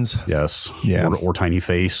enormous melons. Yes. Yeah. Or tiny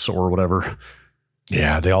face or whatever.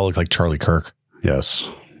 Yeah. They all look like Charlie Kirk. Yes.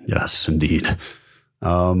 Yes, indeed.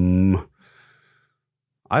 I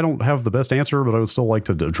don't have the best answer, but I would still like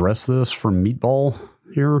to address this from Meatball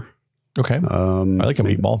here. Okay. I like a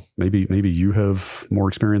meatball. Maybe you have more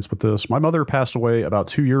experience with this. My mother passed away about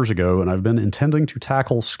 2 years ago, and I've been intending to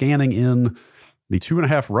tackle scanning in the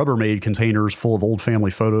 2.5 Rubbermaid containers full of old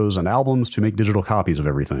family photos and albums to make digital copies of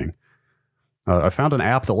everything. I found an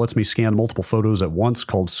app that lets me scan multiple photos at once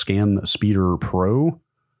called Scan Speeder Pro,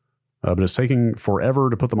 but it's taking forever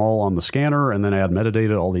to put them all on the scanner and then add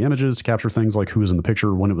metadata, all the images to capture things like who was in the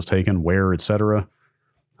picture, when it was taken, where, etc.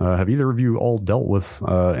 Have either of you all dealt with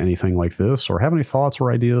anything like this, or have any thoughts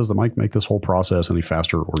or ideas that might make this whole process any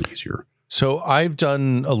faster or easier? So I've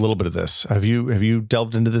done a little bit of this. Have you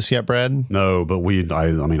delved into this yet, Brad? No, but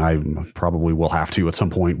I probably will have to at some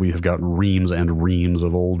point. We have got reams and reams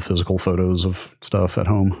of old physical photos of stuff at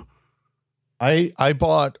home. I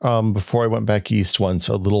bought before I went back east once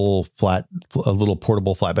a little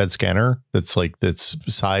portable flatbed scanner that's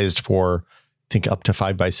sized for, I think, up to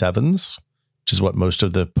 5x7s. Which is what most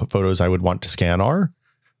of the photos I would want to scan are.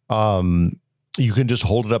 You can just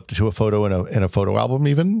hold it up to a photo in a photo album,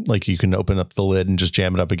 even like you can open up the lid and just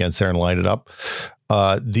jam it up against there and line it up.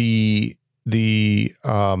 The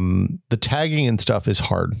tagging and stuff is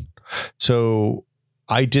hard. So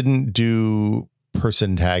I didn't do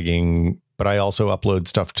person tagging, but I also upload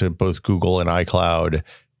stuff to both Google and iCloud,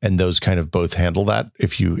 and those kind of both handle that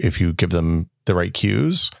if you give them the right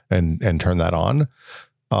cues and turn that on.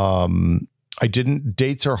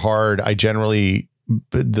 Dates are hard. I generally,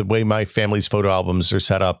 the way my family's photo albums are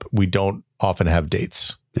set up, we don't often have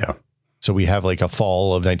dates. Yeah. So we have like a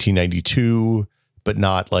fall of 1992, but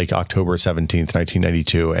not like October 17th,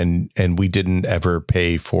 1992. And we didn't ever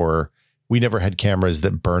we never had cameras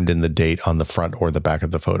that burned in the date on the front or the back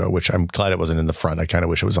of the photo, which I'm glad it wasn't in the front. I kind of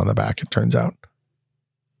wish it was on the back, it turns out.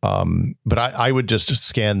 But I would just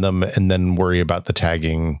scan them and then worry about the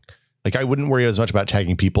tagging. Like I wouldn't worry as much about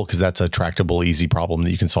tagging people because that's a tractable, easy problem that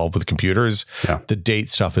you can solve with computers. Yeah. The date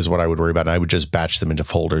stuff is what I would worry about. And I would just batch them into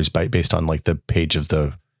folders based on like the page of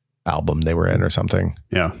the album they were in or something.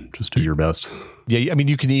 Yeah. Just do your best. Yeah. I mean,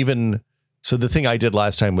 you can even, so the thing I did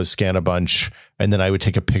last time was scan a bunch and then I would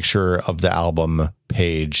take a picture of the album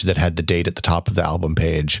page that had the date at the top of the album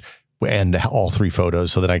page and all 3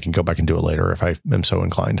 photos so that I can go back and do it later if I am so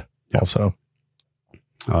inclined. Yeah. Also.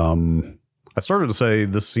 I started to say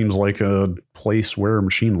this seems like a place where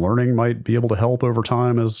machine learning might be able to help over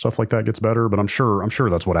time as stuff like that gets better. But I'm sure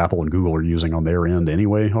that's what Apple and Google are using on their end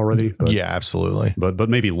anyway already. But, yeah, absolutely. But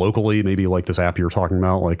maybe locally, maybe like this app you're talking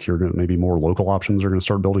about, like maybe more local options are going to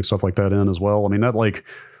start building stuff like that in as well. I mean, that like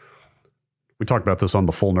we talked about this on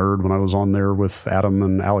the Full Nerd when I was on there with Adam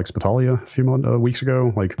and Alex Battaglia a few weeks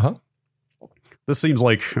ago. Like, this seems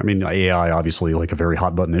like, I mean, AI obviously like a very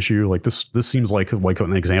hot button issue. Like this seems like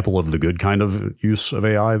an example of the good kind of use of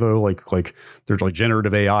AI though. Like there's like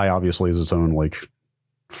generative AI obviously is its own like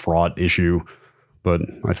fraught issue, but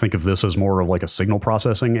I think of this as more of like a signal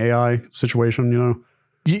processing AI situation, you know?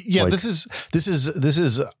 Yeah, like, this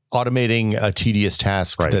is automating a tedious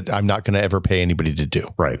task that I'm not going to ever pay anybody to do.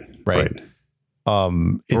 Right.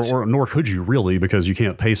 Nor could you really, because you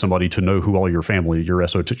can't pay somebody to know who all your family, your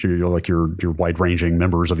wide ranging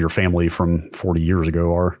members of your family from 40 years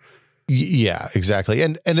ago are. Yeah, exactly.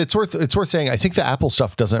 And it's worth saying, I think the Apple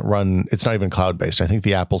stuff doesn't run. It's not even cloud based. I think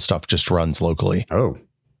the Apple stuff just runs locally. Oh,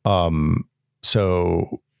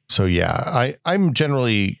 so yeah, I'm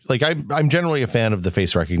generally a fan of the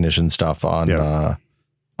face recognition stuff on the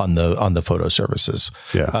photo services.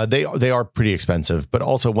 Yeah. They are pretty expensive, but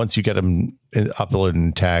also once you get them uploaded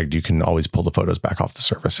and tagged, you can always pull the photos back off the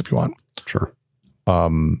service if you want. Sure. Yeah.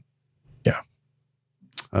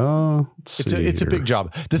 It's a big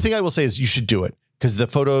job. The thing I will say is you should do it because the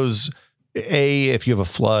photos, if you have a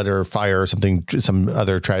flood or fire or something, some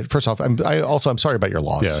other tragedy. First off, I'm sorry about your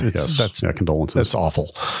loss. Yeah, condolences. That's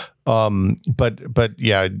awful. But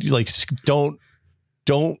yeah, like don't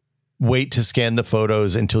wait to scan the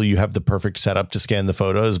photos until you have the perfect setup to scan the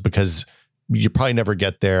photos because you probably never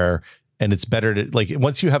get there. And it's better to like,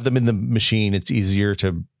 once you have them in the machine, it's easier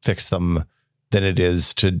to fix them than it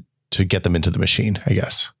is to get them into the machine, I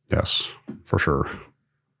guess. Yes, for sure.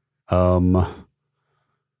 Gosh,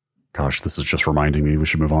 this is just reminding me, we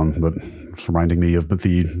should move on, but it's reminding me of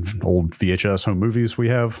the old VHS home movies we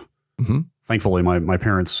have. Mm-hmm. Thankfully, my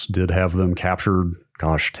parents did have them captured,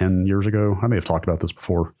 10 years ago. I may have talked about this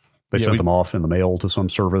before. They sent them off in the mail to some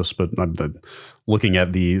service, but I'm looking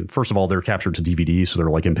at first of all, they're captured to DVD, so they're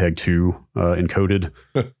like MPEG 2 encoded.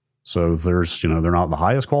 So there's, they're not the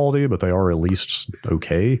highest quality, but they are at least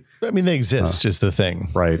okay. I mean, they exist is the thing.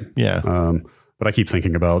 Right. Yeah. But I keep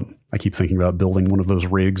thinking about building one of those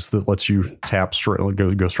rigs that lets you tap straight,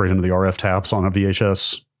 go straight into the RF taps on a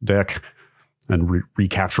VHS deck and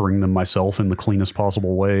recapturing them myself in the cleanest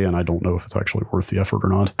possible way. And I don't know if it's actually worth the effort or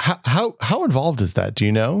not. How involved is that? Do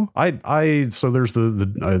you know? So there's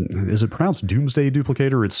is it pronounced Doomsday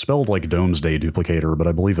Duplicator? It's spelled like Domesday Duplicator, but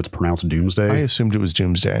I believe it's pronounced Doomsday. I assumed it was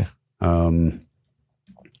Doomsday.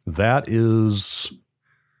 That is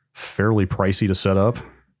fairly pricey to set up.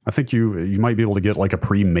 I think you might be able to get like a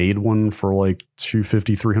pre-made one for like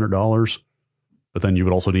 $250, $300, but then you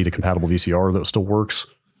would also need a compatible VCR that still works.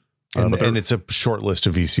 And it's a short list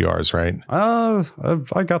of VCRs, right?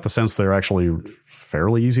 I got the sense they're actually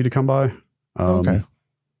fairly easy to come by. Okay.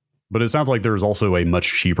 But it sounds like there's also a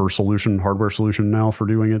much cheaper hardware solution now for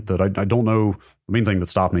doing it that I don't know. The main thing that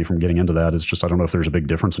stopped me from getting into that is just I don't know if there's a big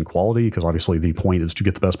difference in quality, because obviously the point is to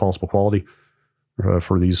get the best possible quality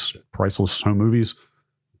for these priceless home movies.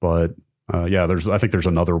 But I think there's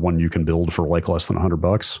another one you can build for like less than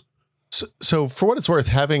 $100. So for what it's worth,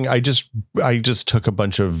 I just took a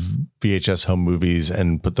bunch of VHS home movies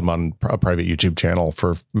and put them on a private YouTube channel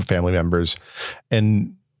for family members,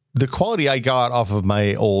 and the quality I got off of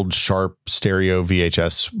my old Sharp stereo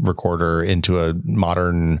VHS recorder into a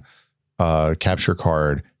modern capture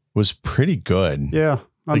card was pretty good. Yeah,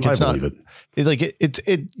 I believe it. It's like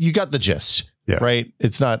it. You got the gist, right?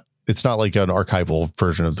 It's not like an archival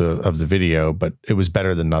version of the video, but it was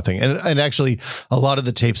better than nothing. And actually, a lot of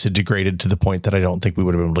the tapes had degraded to the point that I don't think we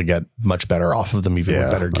would have been able to get much better off of them, even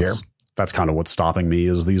with better gear. That's kind of what's stopping me,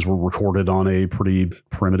 is these were recorded on a pretty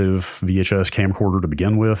primitive VHS camcorder to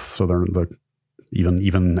begin with. So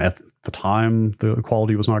even at the time, the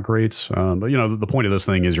quality was not great. But the point of this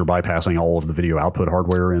thing is you're bypassing all of the video output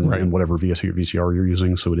hardware in whatever VCR you're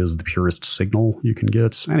using. So it is the purest signal you can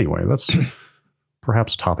get. Anyway, that's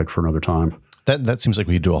perhaps a topic for another time. That seems like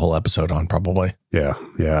we could do a whole episode on, probably. Yeah.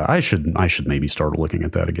 I should maybe start looking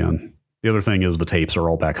at that again. The other thing is the tapes are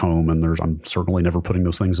all back home, and I'm certainly never putting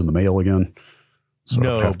those things in the mail again. So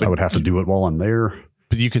I would have to do it while I'm there.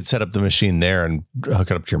 But you could set up the machine there and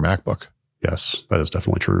hook it up to your MacBook. Yes, that is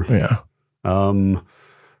definitely true. Yeah.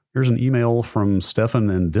 Here's an email from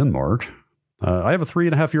Stefan in Denmark. I have a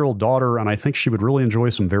 3.5-year-old daughter, and I think she would really enjoy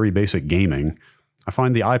some very basic gaming. I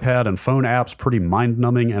find the iPad and phone apps pretty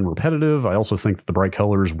mind-numbing and repetitive. I also think that the bright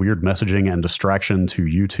colors, weird messaging, and distraction to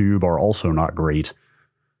YouTube are also not great.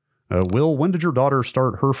 Will, when did your daughter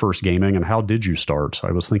start her first gaming, and how did you start?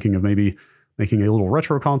 I was thinking of maybe making a little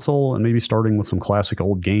retro console and maybe starting with some classic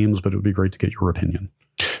old games, but it would be great to get your opinion.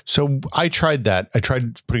 So I tried that. I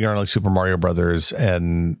tried putting it on like Super Mario Brothers,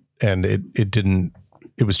 and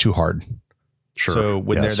it was too hard. Sure. So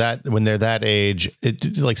when they're that age,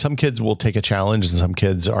 like some kids will take a challenge, and some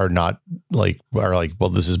kids are not are like, well,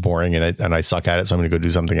 this is boring, and I suck at it, so I'm going to go do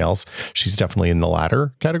something else. She's definitely in the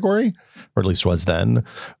latter category, or at least was then.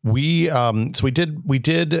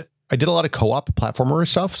 I did a lot of co-op platformer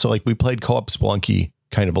stuff. So like we played co-op Spelunky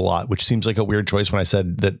kind of a lot, which seems like a weird choice when I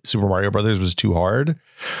said that Super Mario Brothers was too hard,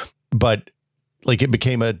 but like it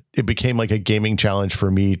became like a gaming challenge for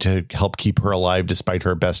me to help keep her alive despite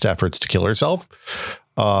her best efforts to kill herself.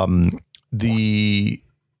 The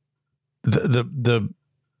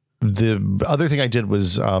other thing I did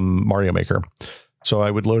was Mario Maker. So I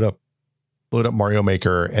would load up Mario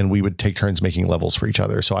Maker, and we would take turns making levels for each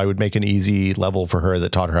other. So I would make an easy level for her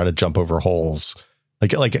that taught her how to jump over holes.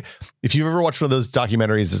 Like if you've ever watched one of those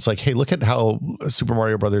documentaries, it's like, hey, look at how Super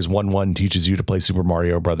Mario Brothers 1-1 teaches you to play Super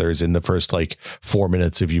Mario Brothers in the first like 4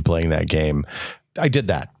 minutes of you playing that game. I did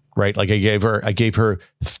that, right? Like I gave her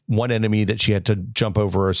one enemy that she had to jump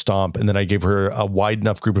over or stomp, and then I gave her a wide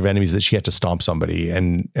enough group of enemies that she had to stomp somebody.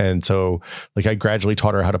 And so like I gradually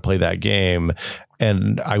taught her how to play that game,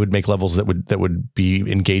 and I would make levels that would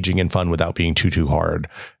be engaging and fun without being too hard.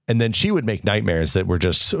 And then she would make nightmares that were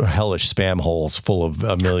just hellish spam holes full of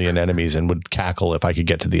a million enemies, and would cackle if I could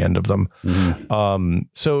get to the end of them. Mm-hmm.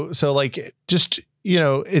 So like, just,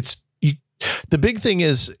 the big thing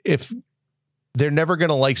is, if they're never going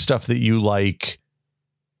to like stuff that you like,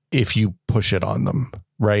 if you push it on them.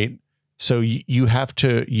 Right. So you have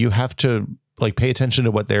to like pay attention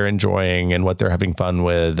to what they're enjoying and what they're having fun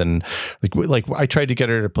with. And like I tried to get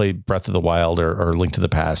her to play Breath of the Wild or Link to the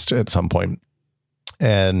Past at some point.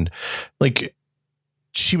 And like,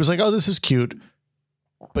 she was like, oh, this is cute.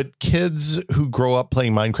 But kids who grow up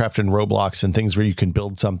playing Minecraft and Roblox and things where you can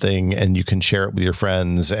build something and you can share it with your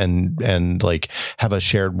friends and like have a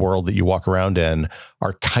shared world that you walk around in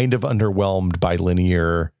are kind of underwhelmed by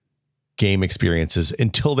linear game experiences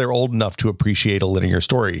until they're old enough to appreciate a linear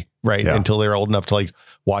story, right? Yeah. Until they're old enough to like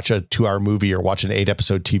watch a 2-hour movie or watch an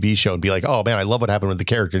 8-episode TV show and be like, oh man, I love what happened with the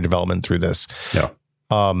character development through this. Yeah.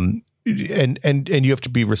 And you have to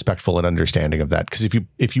be respectful and understanding of that, because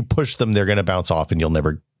if you push them, they're going to bounce off and you'll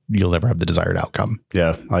never you'll never have the desired outcome.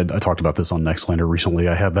 Yeah, I talked about this on Nextlander recently.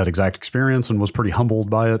 I had that exact experience and was pretty humbled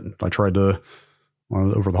by it. I tried to,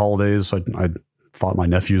 over the holidays, I thought my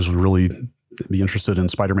nephews would really be interested in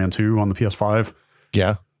Spider-Man 2 on the PS5.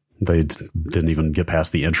 Yeah. They didn't even get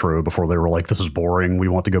past the intro before they were like, this is boring. We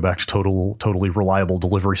want to go back to totally reliable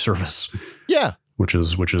delivery service. Yeah. Which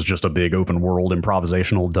is just a big open world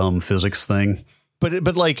improvisational dumb physics thing.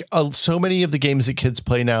 But like so many of the games that kids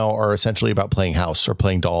play now are essentially about playing house or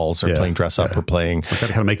playing dolls or playing dress up or playing like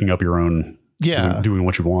kind of making up your own. Yeah. Doing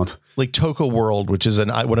what you want. Like Toca World, which is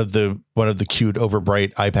one of the cute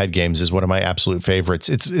overbright iPad games, is one of my absolute favorites.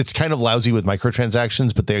 It's kind of lousy with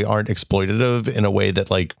microtransactions, but they aren't exploitative in a way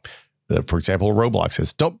that, like, for example, Roblox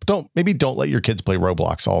is. Don't let your kids play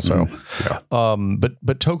Roblox also.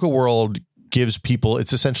 But Toca World gives people,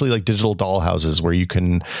 it's essentially like digital doll houses where you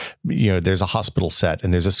can, there's a hospital set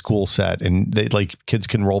and there's a school set and they, like, kids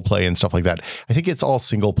can role play and stuff like that. I think it's all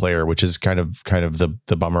single player, which is kind of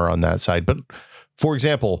the bummer on that side. But for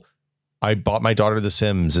example, I bought my daughter The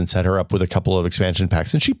Sims and set her up with a couple of expansion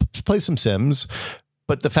packs and she plays some Sims.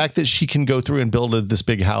 But the fact that she can go through and build this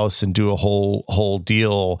big house and do a whole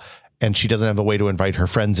deal, and she doesn't have a way to invite her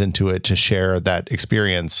friends into it to share that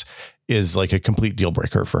experience, is like a complete deal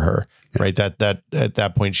breaker for her, right? That at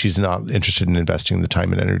that point, she's not interested in investing the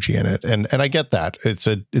time and energy in it. And I get that it's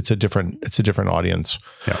a different audience.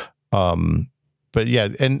 Yeah. But yeah.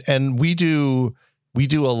 And we do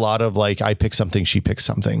a lot of, like, I pick something, she picks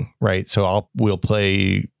something, right? So we'll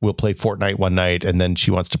play Fortnite one night and then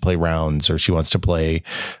she wants to play rounds or she wants to play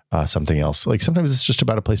something else. Like sometimes it's just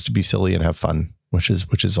about a place to be silly and have fun, which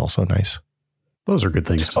is also nice. Those are good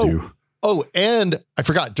things to do. Oh, and I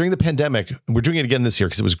forgot, during the pandemic, we're doing it again this year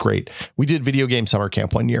because it was great. We did video game summer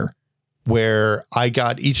camp one year where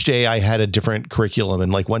each day I had a different curriculum.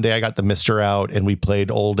 And like one day I got the Mister out and we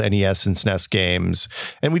played old NES and SNES games,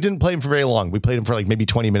 and we didn't play them for very long. We played them for like maybe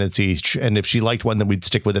 20 minutes each. And if she liked one, then we'd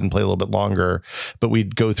stick with it and play a little bit longer, but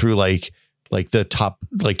we'd go through like the top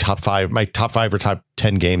 5, my top 5 or top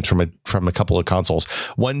 10 games from a couple of consoles.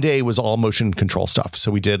 One day was all motion control stuff.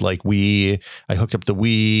 So we did like I hooked up the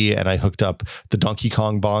Wii and I hooked up the Donkey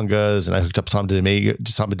Kong bongas and I hooked up Samba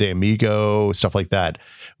de Amigo, stuff like that.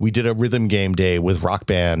 We did a rhythm game day with Rock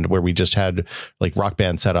Band where we just had like Rock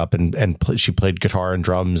Band set up and she played guitar and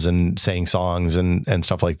drums and sang songs and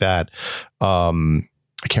stuff like that. I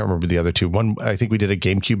can't remember the other two. One, I think we did a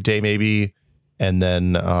GameCube day maybe. And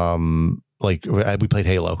then, like we played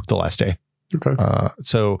Halo the last day. Okay.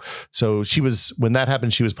 So she was, when that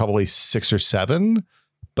happened, she was probably 6 or 7,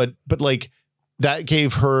 but like that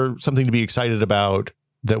gave her something to be excited about.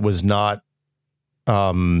 That was not,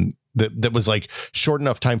 that was like short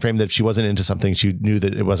enough time frame that if she wasn't into something, she knew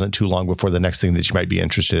that it wasn't too long before the next thing that she might be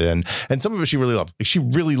interested in. And some of it she really loved. Like she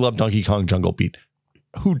really loved Donkey Kong Jungle Beat.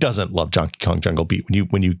 Who doesn't love Donkey Kong Jungle Beat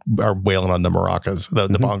when you are wailing on the maracas,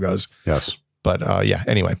 the bongos? Yes. But yeah,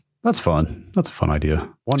 anyway. That's fun. That's a fun idea.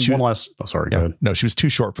 One last. Oh, sorry. Yeah, go ahead. No, she was too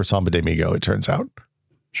short for Samba de Amigo, it turns out.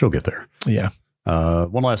 She'll get there. Yeah.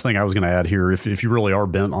 One last thing I was going to add here. If you really are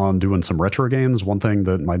bent on doing some retro games, one thing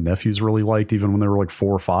that my nephews really liked, even when they were like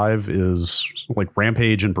 4 or 5, is like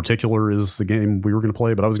Rampage in particular is the game we were going to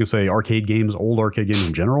play. But I was going to say arcade games, old arcade games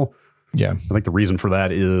in general. Yeah. I think the reason for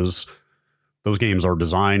that is those games are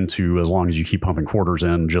designed to, as long as you keep pumping quarters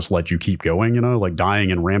in, just let you keep going, like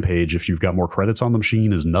dying in Rampage. If you've got more credits on the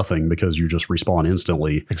machine is nothing because you just respawn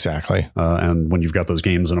instantly. Exactly. And when you've got those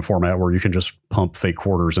games in a format where you can just pump fake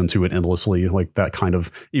quarters into it endlessly, like that kind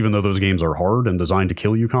of, even though those games are hard and designed to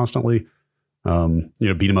kill you constantly,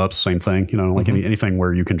 beat 'em ups, same thing, like anything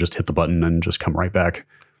where you can just hit the button and just come right back.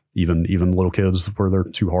 Even little kids where they're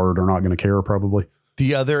too hard are not going to care probably.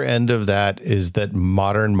 The other end of that is that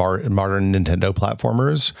modern Nintendo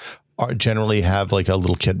platformers generally have like a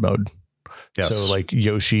little kid mode. Yes. So like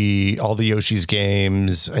Yoshi, all the Yoshi's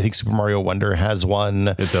games, I think Super Mario Wonder has one.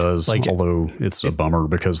 It does, although it's a bummer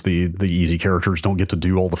because the easy characters don't get to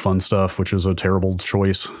do all the fun stuff, which is a terrible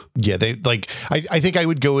choice. Yeah, they like. I think I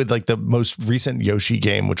would go with like the most recent Yoshi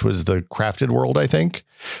game, which was the Crafted World. I think.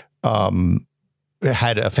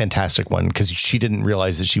 Had a fantastic one because she didn't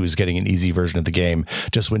realize that she was getting an easy version of the game.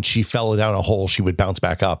 Just when she fell down a hole, she would bounce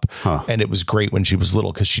back up. And it was great when she was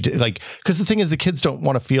little because she did because the thing is the kids don't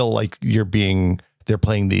want to feel like they're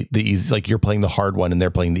playing the easy, like you're playing the hard one and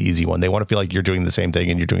they're playing the easy one. They want to feel like you're doing the same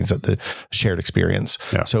thing and you're doing the shared experience.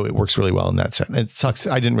 Yeah. So it works really well in that sense. It sucks.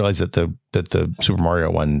 I didn't realize that the Super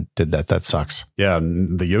Mario one did that. That sucks. Yeah.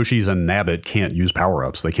 The Yoshis and Nabbit can't use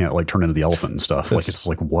power-ups. They can't like turn into the elephant and stuff. It's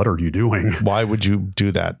like, what are you doing? Why would you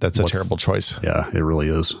do that? That's a terrible choice. Yeah, it really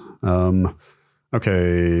is.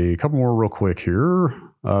 Okay. A couple more real quick here.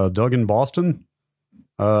 Doug in Boston.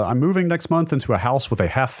 I'm moving next month into a house with a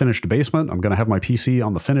half-finished basement. I'm going to have my PC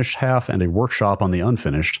on the finished half and a workshop on the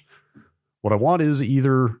unfinished. What I want is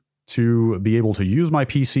either to be able to use my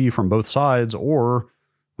PC from both sides or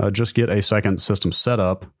just get a second system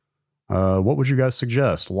setup. What would you guys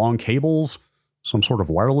suggest? Long cables? Some sort of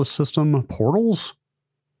wireless system? Portals?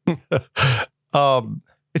 It's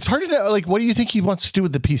hard to know. Like, what do you think he wants to do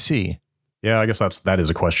with the PC? Yeah, I guess that is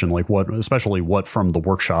a question. Like, especially what from the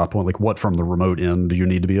workshop, like what from the remote end do you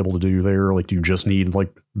need to be able to do there? Like, do you just need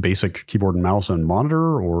like basic keyboard and mouse and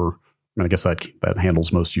monitor, or I guess that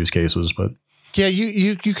handles most use cases. But yeah,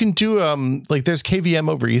 you can do like there's KVM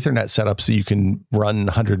over Ethernet setups that you can run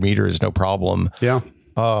 100 meters no problem. Yeah,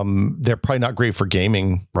 they're probably not great for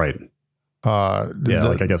gaming, right?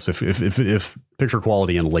 Like I guess if picture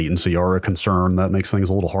quality and latency are a concern, that makes things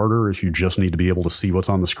a little harder. If you just need to be able to see what's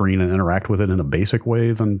on the screen and interact with it in a basic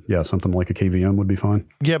way, then yeah, something like a KVM would be fine.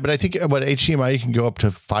 Yeah, but I think what HDMI you can go up to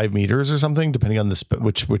 5 meters or something, depending on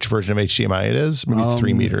which version of HDMI it is. Maybe it's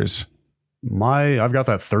 3 meters. I've got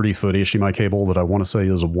that 30-foot HDMI cable that I want to say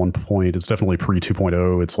is a 1. It's definitely pre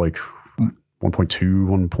 2.0. It's like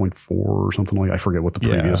 1.2, 1.4 or something like that. I forget what the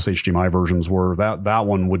previous HDMI versions were. That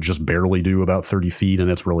one would just barely do about 30 feet, and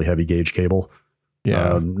it's really heavy gauge cable.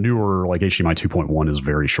 Yeah. Newer like HDMI 2.1 is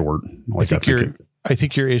very short. Like I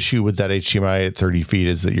think your issue with that HDMI at 30 feet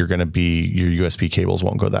is that your USB cables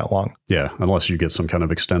won't go that long. Yeah, unless you get some kind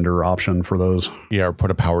of extender option for those. Yeah, or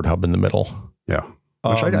put a powered hub in the middle. Yeah.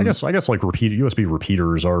 Which I guess like USB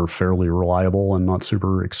repeaters are fairly reliable and not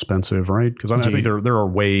super expensive, right? Because I think there are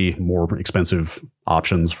way more expensive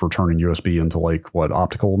options for turning USB into like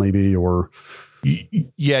optical maybe, or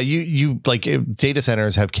yeah, you like data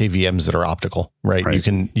centers have KVMs that are optical, right?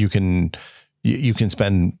 You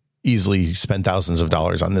can easily spend thousands of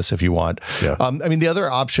dollars on this if you want. Yeah. I mean, the other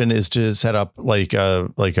option is to set up like a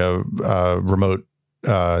remote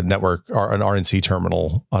network or an RNC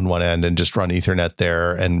terminal on one end and just run Ethernet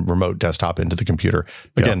there and remote desktop into the computer.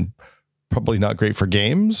 Again, probably not great for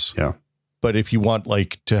games. Yeah. But if you want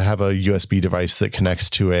like to have a USB device that connects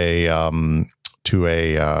to a like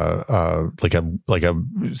a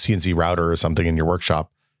CNC router or something in your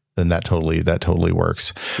workshop, then that totally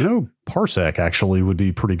works. Parsec actually would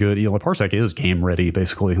be pretty good. Parsec is game ready,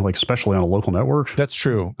 basically, like especially on a local network. That's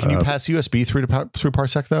true. Can you pass USB through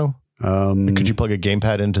Parsec though? Could you plug a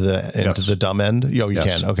gamepad into the dumb end? You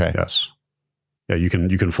can. Okay. Yes. Yeah, you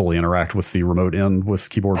can fully interact with the remote end with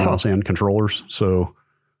keyboard, mouse, and controllers. So,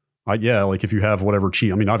 like if you have whatever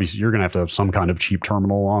cheap, I mean, obviously you're gonna have to have some kind of cheap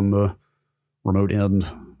terminal on the remote end,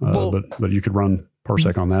 but you could run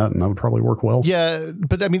Parsec on that, and that would probably work well. Yeah,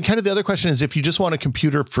 but I mean, kind of the other question is if you just want a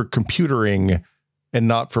computer for computering and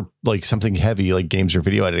not for like something heavy like games or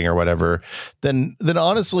video editing or whatever, then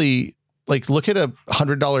honestly, like look at a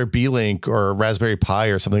 $100 B-Link or a Raspberry Pi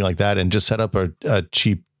or something like that and just set up a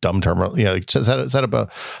cheap dumb terminal, set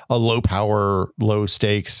up a low power, low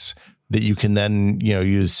stakes that you can then,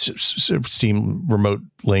 use Steam Remote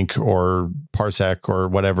Link or Parsec or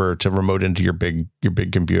whatever to remote into your big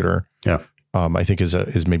computer. Yeah. I think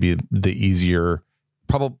is maybe the easier,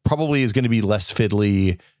 probably is going to be less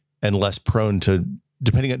fiddly and less prone to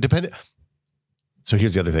depending. So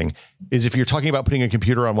here's the other thing is if you're talking about putting a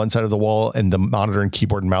computer on one side of the wall and the monitor and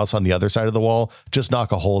keyboard and mouse on the other side of the wall, just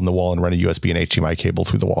knock a hole in the wall and run a USB and HDMI cable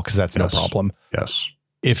through the wall. Cause that's no problem. Yes.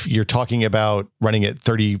 If you're talking about running it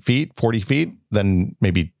 30 feet, 40 feet, then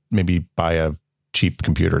maybe buy a cheap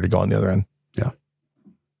computer to go on the other end. Yeah.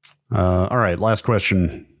 All right. Last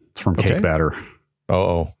question. It's from Cake Batter.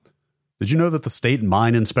 Oh. Did you know that the state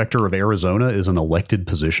mine inspector of Arizona is an elected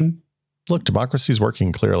position? Look, democracy's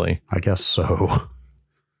working clearly. I guess so.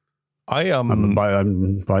 On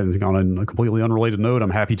a completely unrelated note,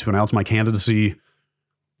 I'm happy to announce my candidacy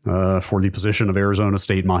for the position of Arizona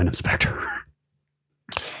State Mine Inspector.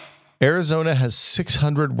 Arizona has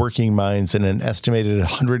 600 working mines and an estimated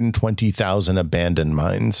 120,000 abandoned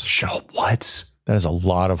mines. What? That is a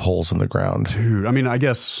lot of holes in the ground. Dude, I mean, I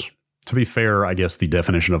guess, to be fair, I guess the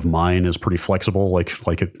definition of mine is pretty flexible.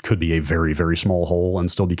 Like it could be a very, very small hole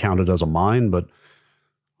and still be counted as a mine, but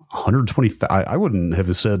 120,000, I wouldn't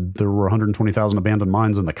have said there were 120,000 abandoned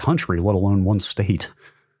mines in the country, let alone one state.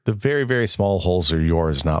 The very, very small holes are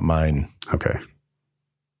yours, not mine. Okay.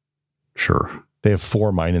 Sure. They have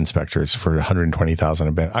 4 mine inspectors for 120,000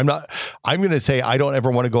 abandoned. I'm going to say I don't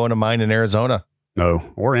ever want to go in a mine in Arizona. No,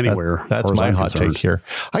 or anywhere. That's my hot take here.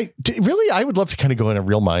 I would love to kind of go in a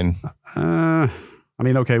real mine. I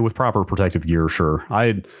mean, okay, with proper protective gear, sure.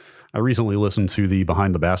 I I recently listened to the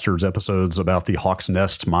Behind the Bastards episodes about the Hawks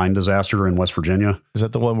Nest mine disaster in West Virginia. Is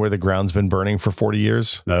that the one where the ground's been burning for 40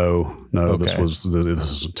 years? No. Okay. This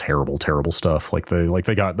is terrible, terrible stuff. Like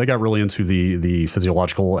they got really into the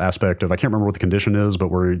physiological aspect of, I can't remember what the condition is, but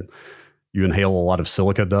where you inhale a lot of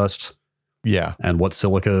silica dust. Yeah. And what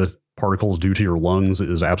silica particles do to your lungs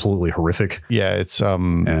is absolutely horrific. Yeah, it's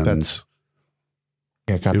what's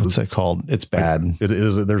that called? It's bad. It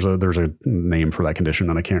is. There's a name for that condition,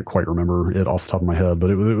 and I can't quite remember it off the top of my head. But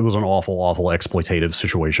it was an awful exploitative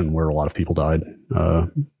situation where a lot of people died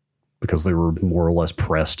because they were more or less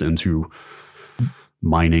pressed into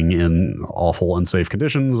mining in awful, unsafe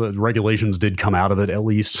conditions. Regulations did come out of it, at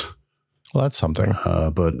least. Well, that's something.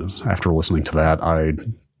 But after listening to that, I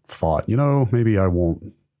thought, maybe I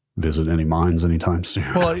won't visit any mines anytime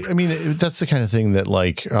soon. Well, I mean, that's the kind of thing that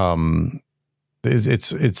it's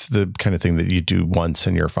the kind of thing that you do once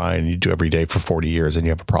and you're fine. You do every day for 40 years and you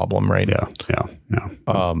have a problem, right? Yeah.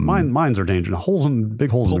 Mines are dangerous. Big holes in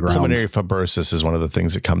the ground. Pulmonary fibrosis is one of the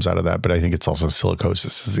things that comes out of that, but I think it's also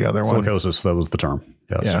silicosis is the other one. Silicosis, that was the term.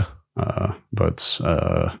 Yes. Yeah. But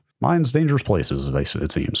mines, dangerous places,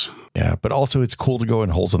 it seems. Yeah, but also it's cool to go in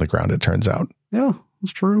holes in the ground, it turns out. Yeah,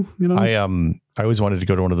 that's true. I always wanted to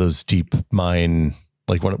go to one of those deep mine,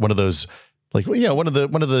 like one of those. Like, one of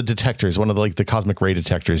the detectors, one of the cosmic ray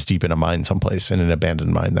detectors deep in a mine someplace, in an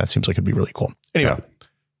abandoned mine. That seems like it'd be really cool. Anyway,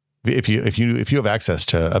 if you have access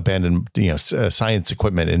to abandoned science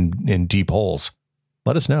equipment in deep holes,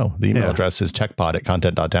 let us know. The email address is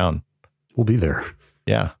techpod@content.town. We'll be there.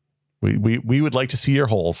 Yeah. We would like to see your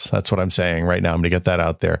holes. That's what I'm saying right now. I'm going to get that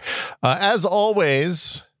out there. As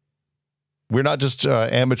always, we're not just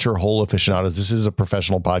amateur hole aficionados. This is a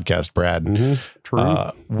professional podcast, Brad. Mm-hmm.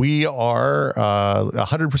 True. We are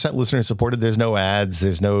 100% listener supported. There's no ads.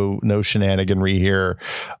 There's no shenaniganry here.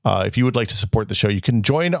 If you would like to support the show, you can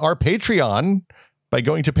join our Patreon by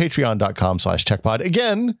going to patreon.com/techpod.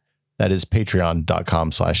 Again, that is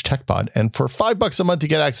patreon.com/techpod. And for $5 a month, you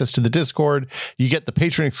get access to the Discord. You get the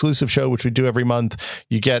patron exclusive show, which we do every month.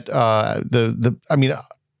 You get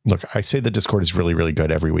look, I say the Discord is really, really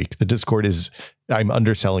good every week. The Discord I'm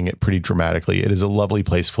underselling it pretty dramatically. It is a lovely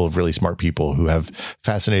place full of really smart people who have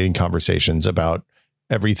fascinating conversations about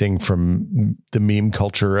everything from the meme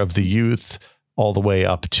culture of the youth all the way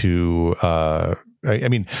up to, look,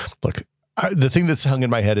 the thing that's hung in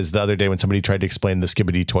my head is the other day when somebody tried to explain the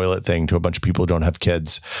Skibidi toilet thing to a bunch of people who don't have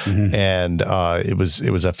kids. Mm-hmm. And it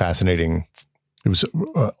was a fascinating. It was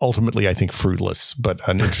ultimately, I think, fruitless, but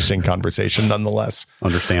an interesting conversation nonetheless.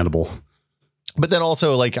 Understandable. But then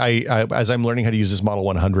also, like, I as I'm learning how to use this Model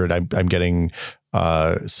 100, I'm getting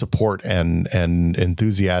support and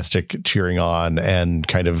enthusiastic cheering on and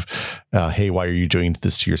kind of, hey, why are you doing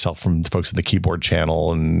this to yourself from the folks in the keyboard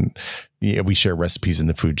channel? And we share recipes in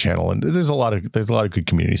the food channel, and there's a lot of good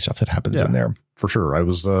community stuff that happens in there. For sure. I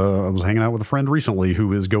was hanging out with a friend recently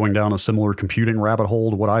who is going down a similar computing rabbit hole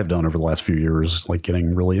to what I've done over the last few years, like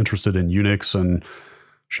getting really interested in Unix and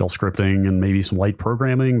shell scripting and maybe some light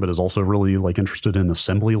programming, but is also really like interested in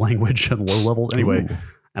assembly language at low level. Anyway,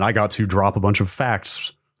 and I got to drop a bunch of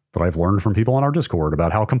facts that I've learned from people on our Discord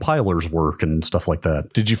about how compilers work and stuff like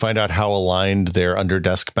that. Did you find out how aligned their under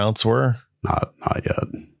desk mounts were? Not yet.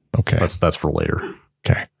 Okay. That's for later.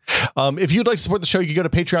 Okay. If you'd like to support the show, you can go to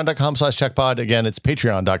patreon.com/techpod. Again, it's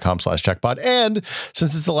patreon.com/techpod. And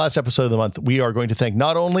since it's the last episode of the month, we are going to thank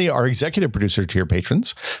not only our executive producer tier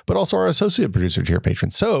patrons, but also our associate producer tier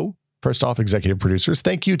patrons. So first off, executive producers,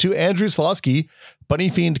 thank you to Andrew Slosky, Bunny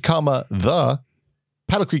Fiend, the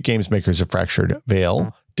Paddle Creek Games makers of Fractured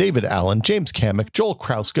Veil, David Allen, James Kamek, Joel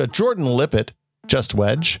Krauska, Jordan Lippett, Just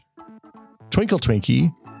Wedge, Twinkle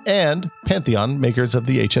Twinkie, and Pantheon, makers of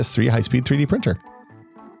the HS3 high-speed 3D printer.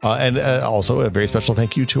 And also a very special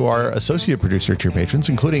thank you to our associate producer tier patrons,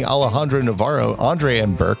 including Alejandro Navarro, Andre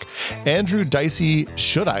M. Burke, Andrew Dicey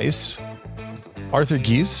Shoodice, Arthur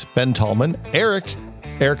Geese, Ben Tallman, Eric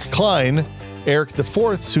Klein, Eric the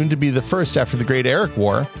Fourth, soon to be the first after the Great Eric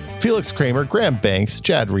War, Felix Kramer, Graham Banks,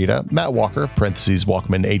 Jad Rita, Matt Walker, parentheses,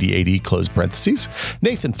 Walkman 8080, close parentheses,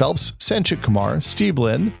 Nathan Phelps, Sanchit Kumar, Steve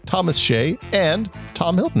Lynn, Thomas Shea, and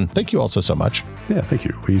Tom Hilton. Thank you also so much. Yeah, thank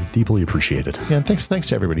you. We deeply appreciate it. Yeah, and thanks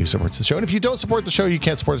to everybody who supports the show. And if you don't support the show, you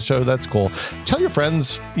can't support the show, that's cool. Tell your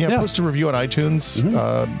friends, post a review on iTunes,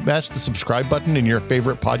 match the subscribe button in your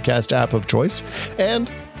favorite podcast app of choice,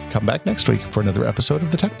 and come back next week for another episode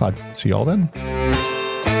of the Tech Pod. See you all then.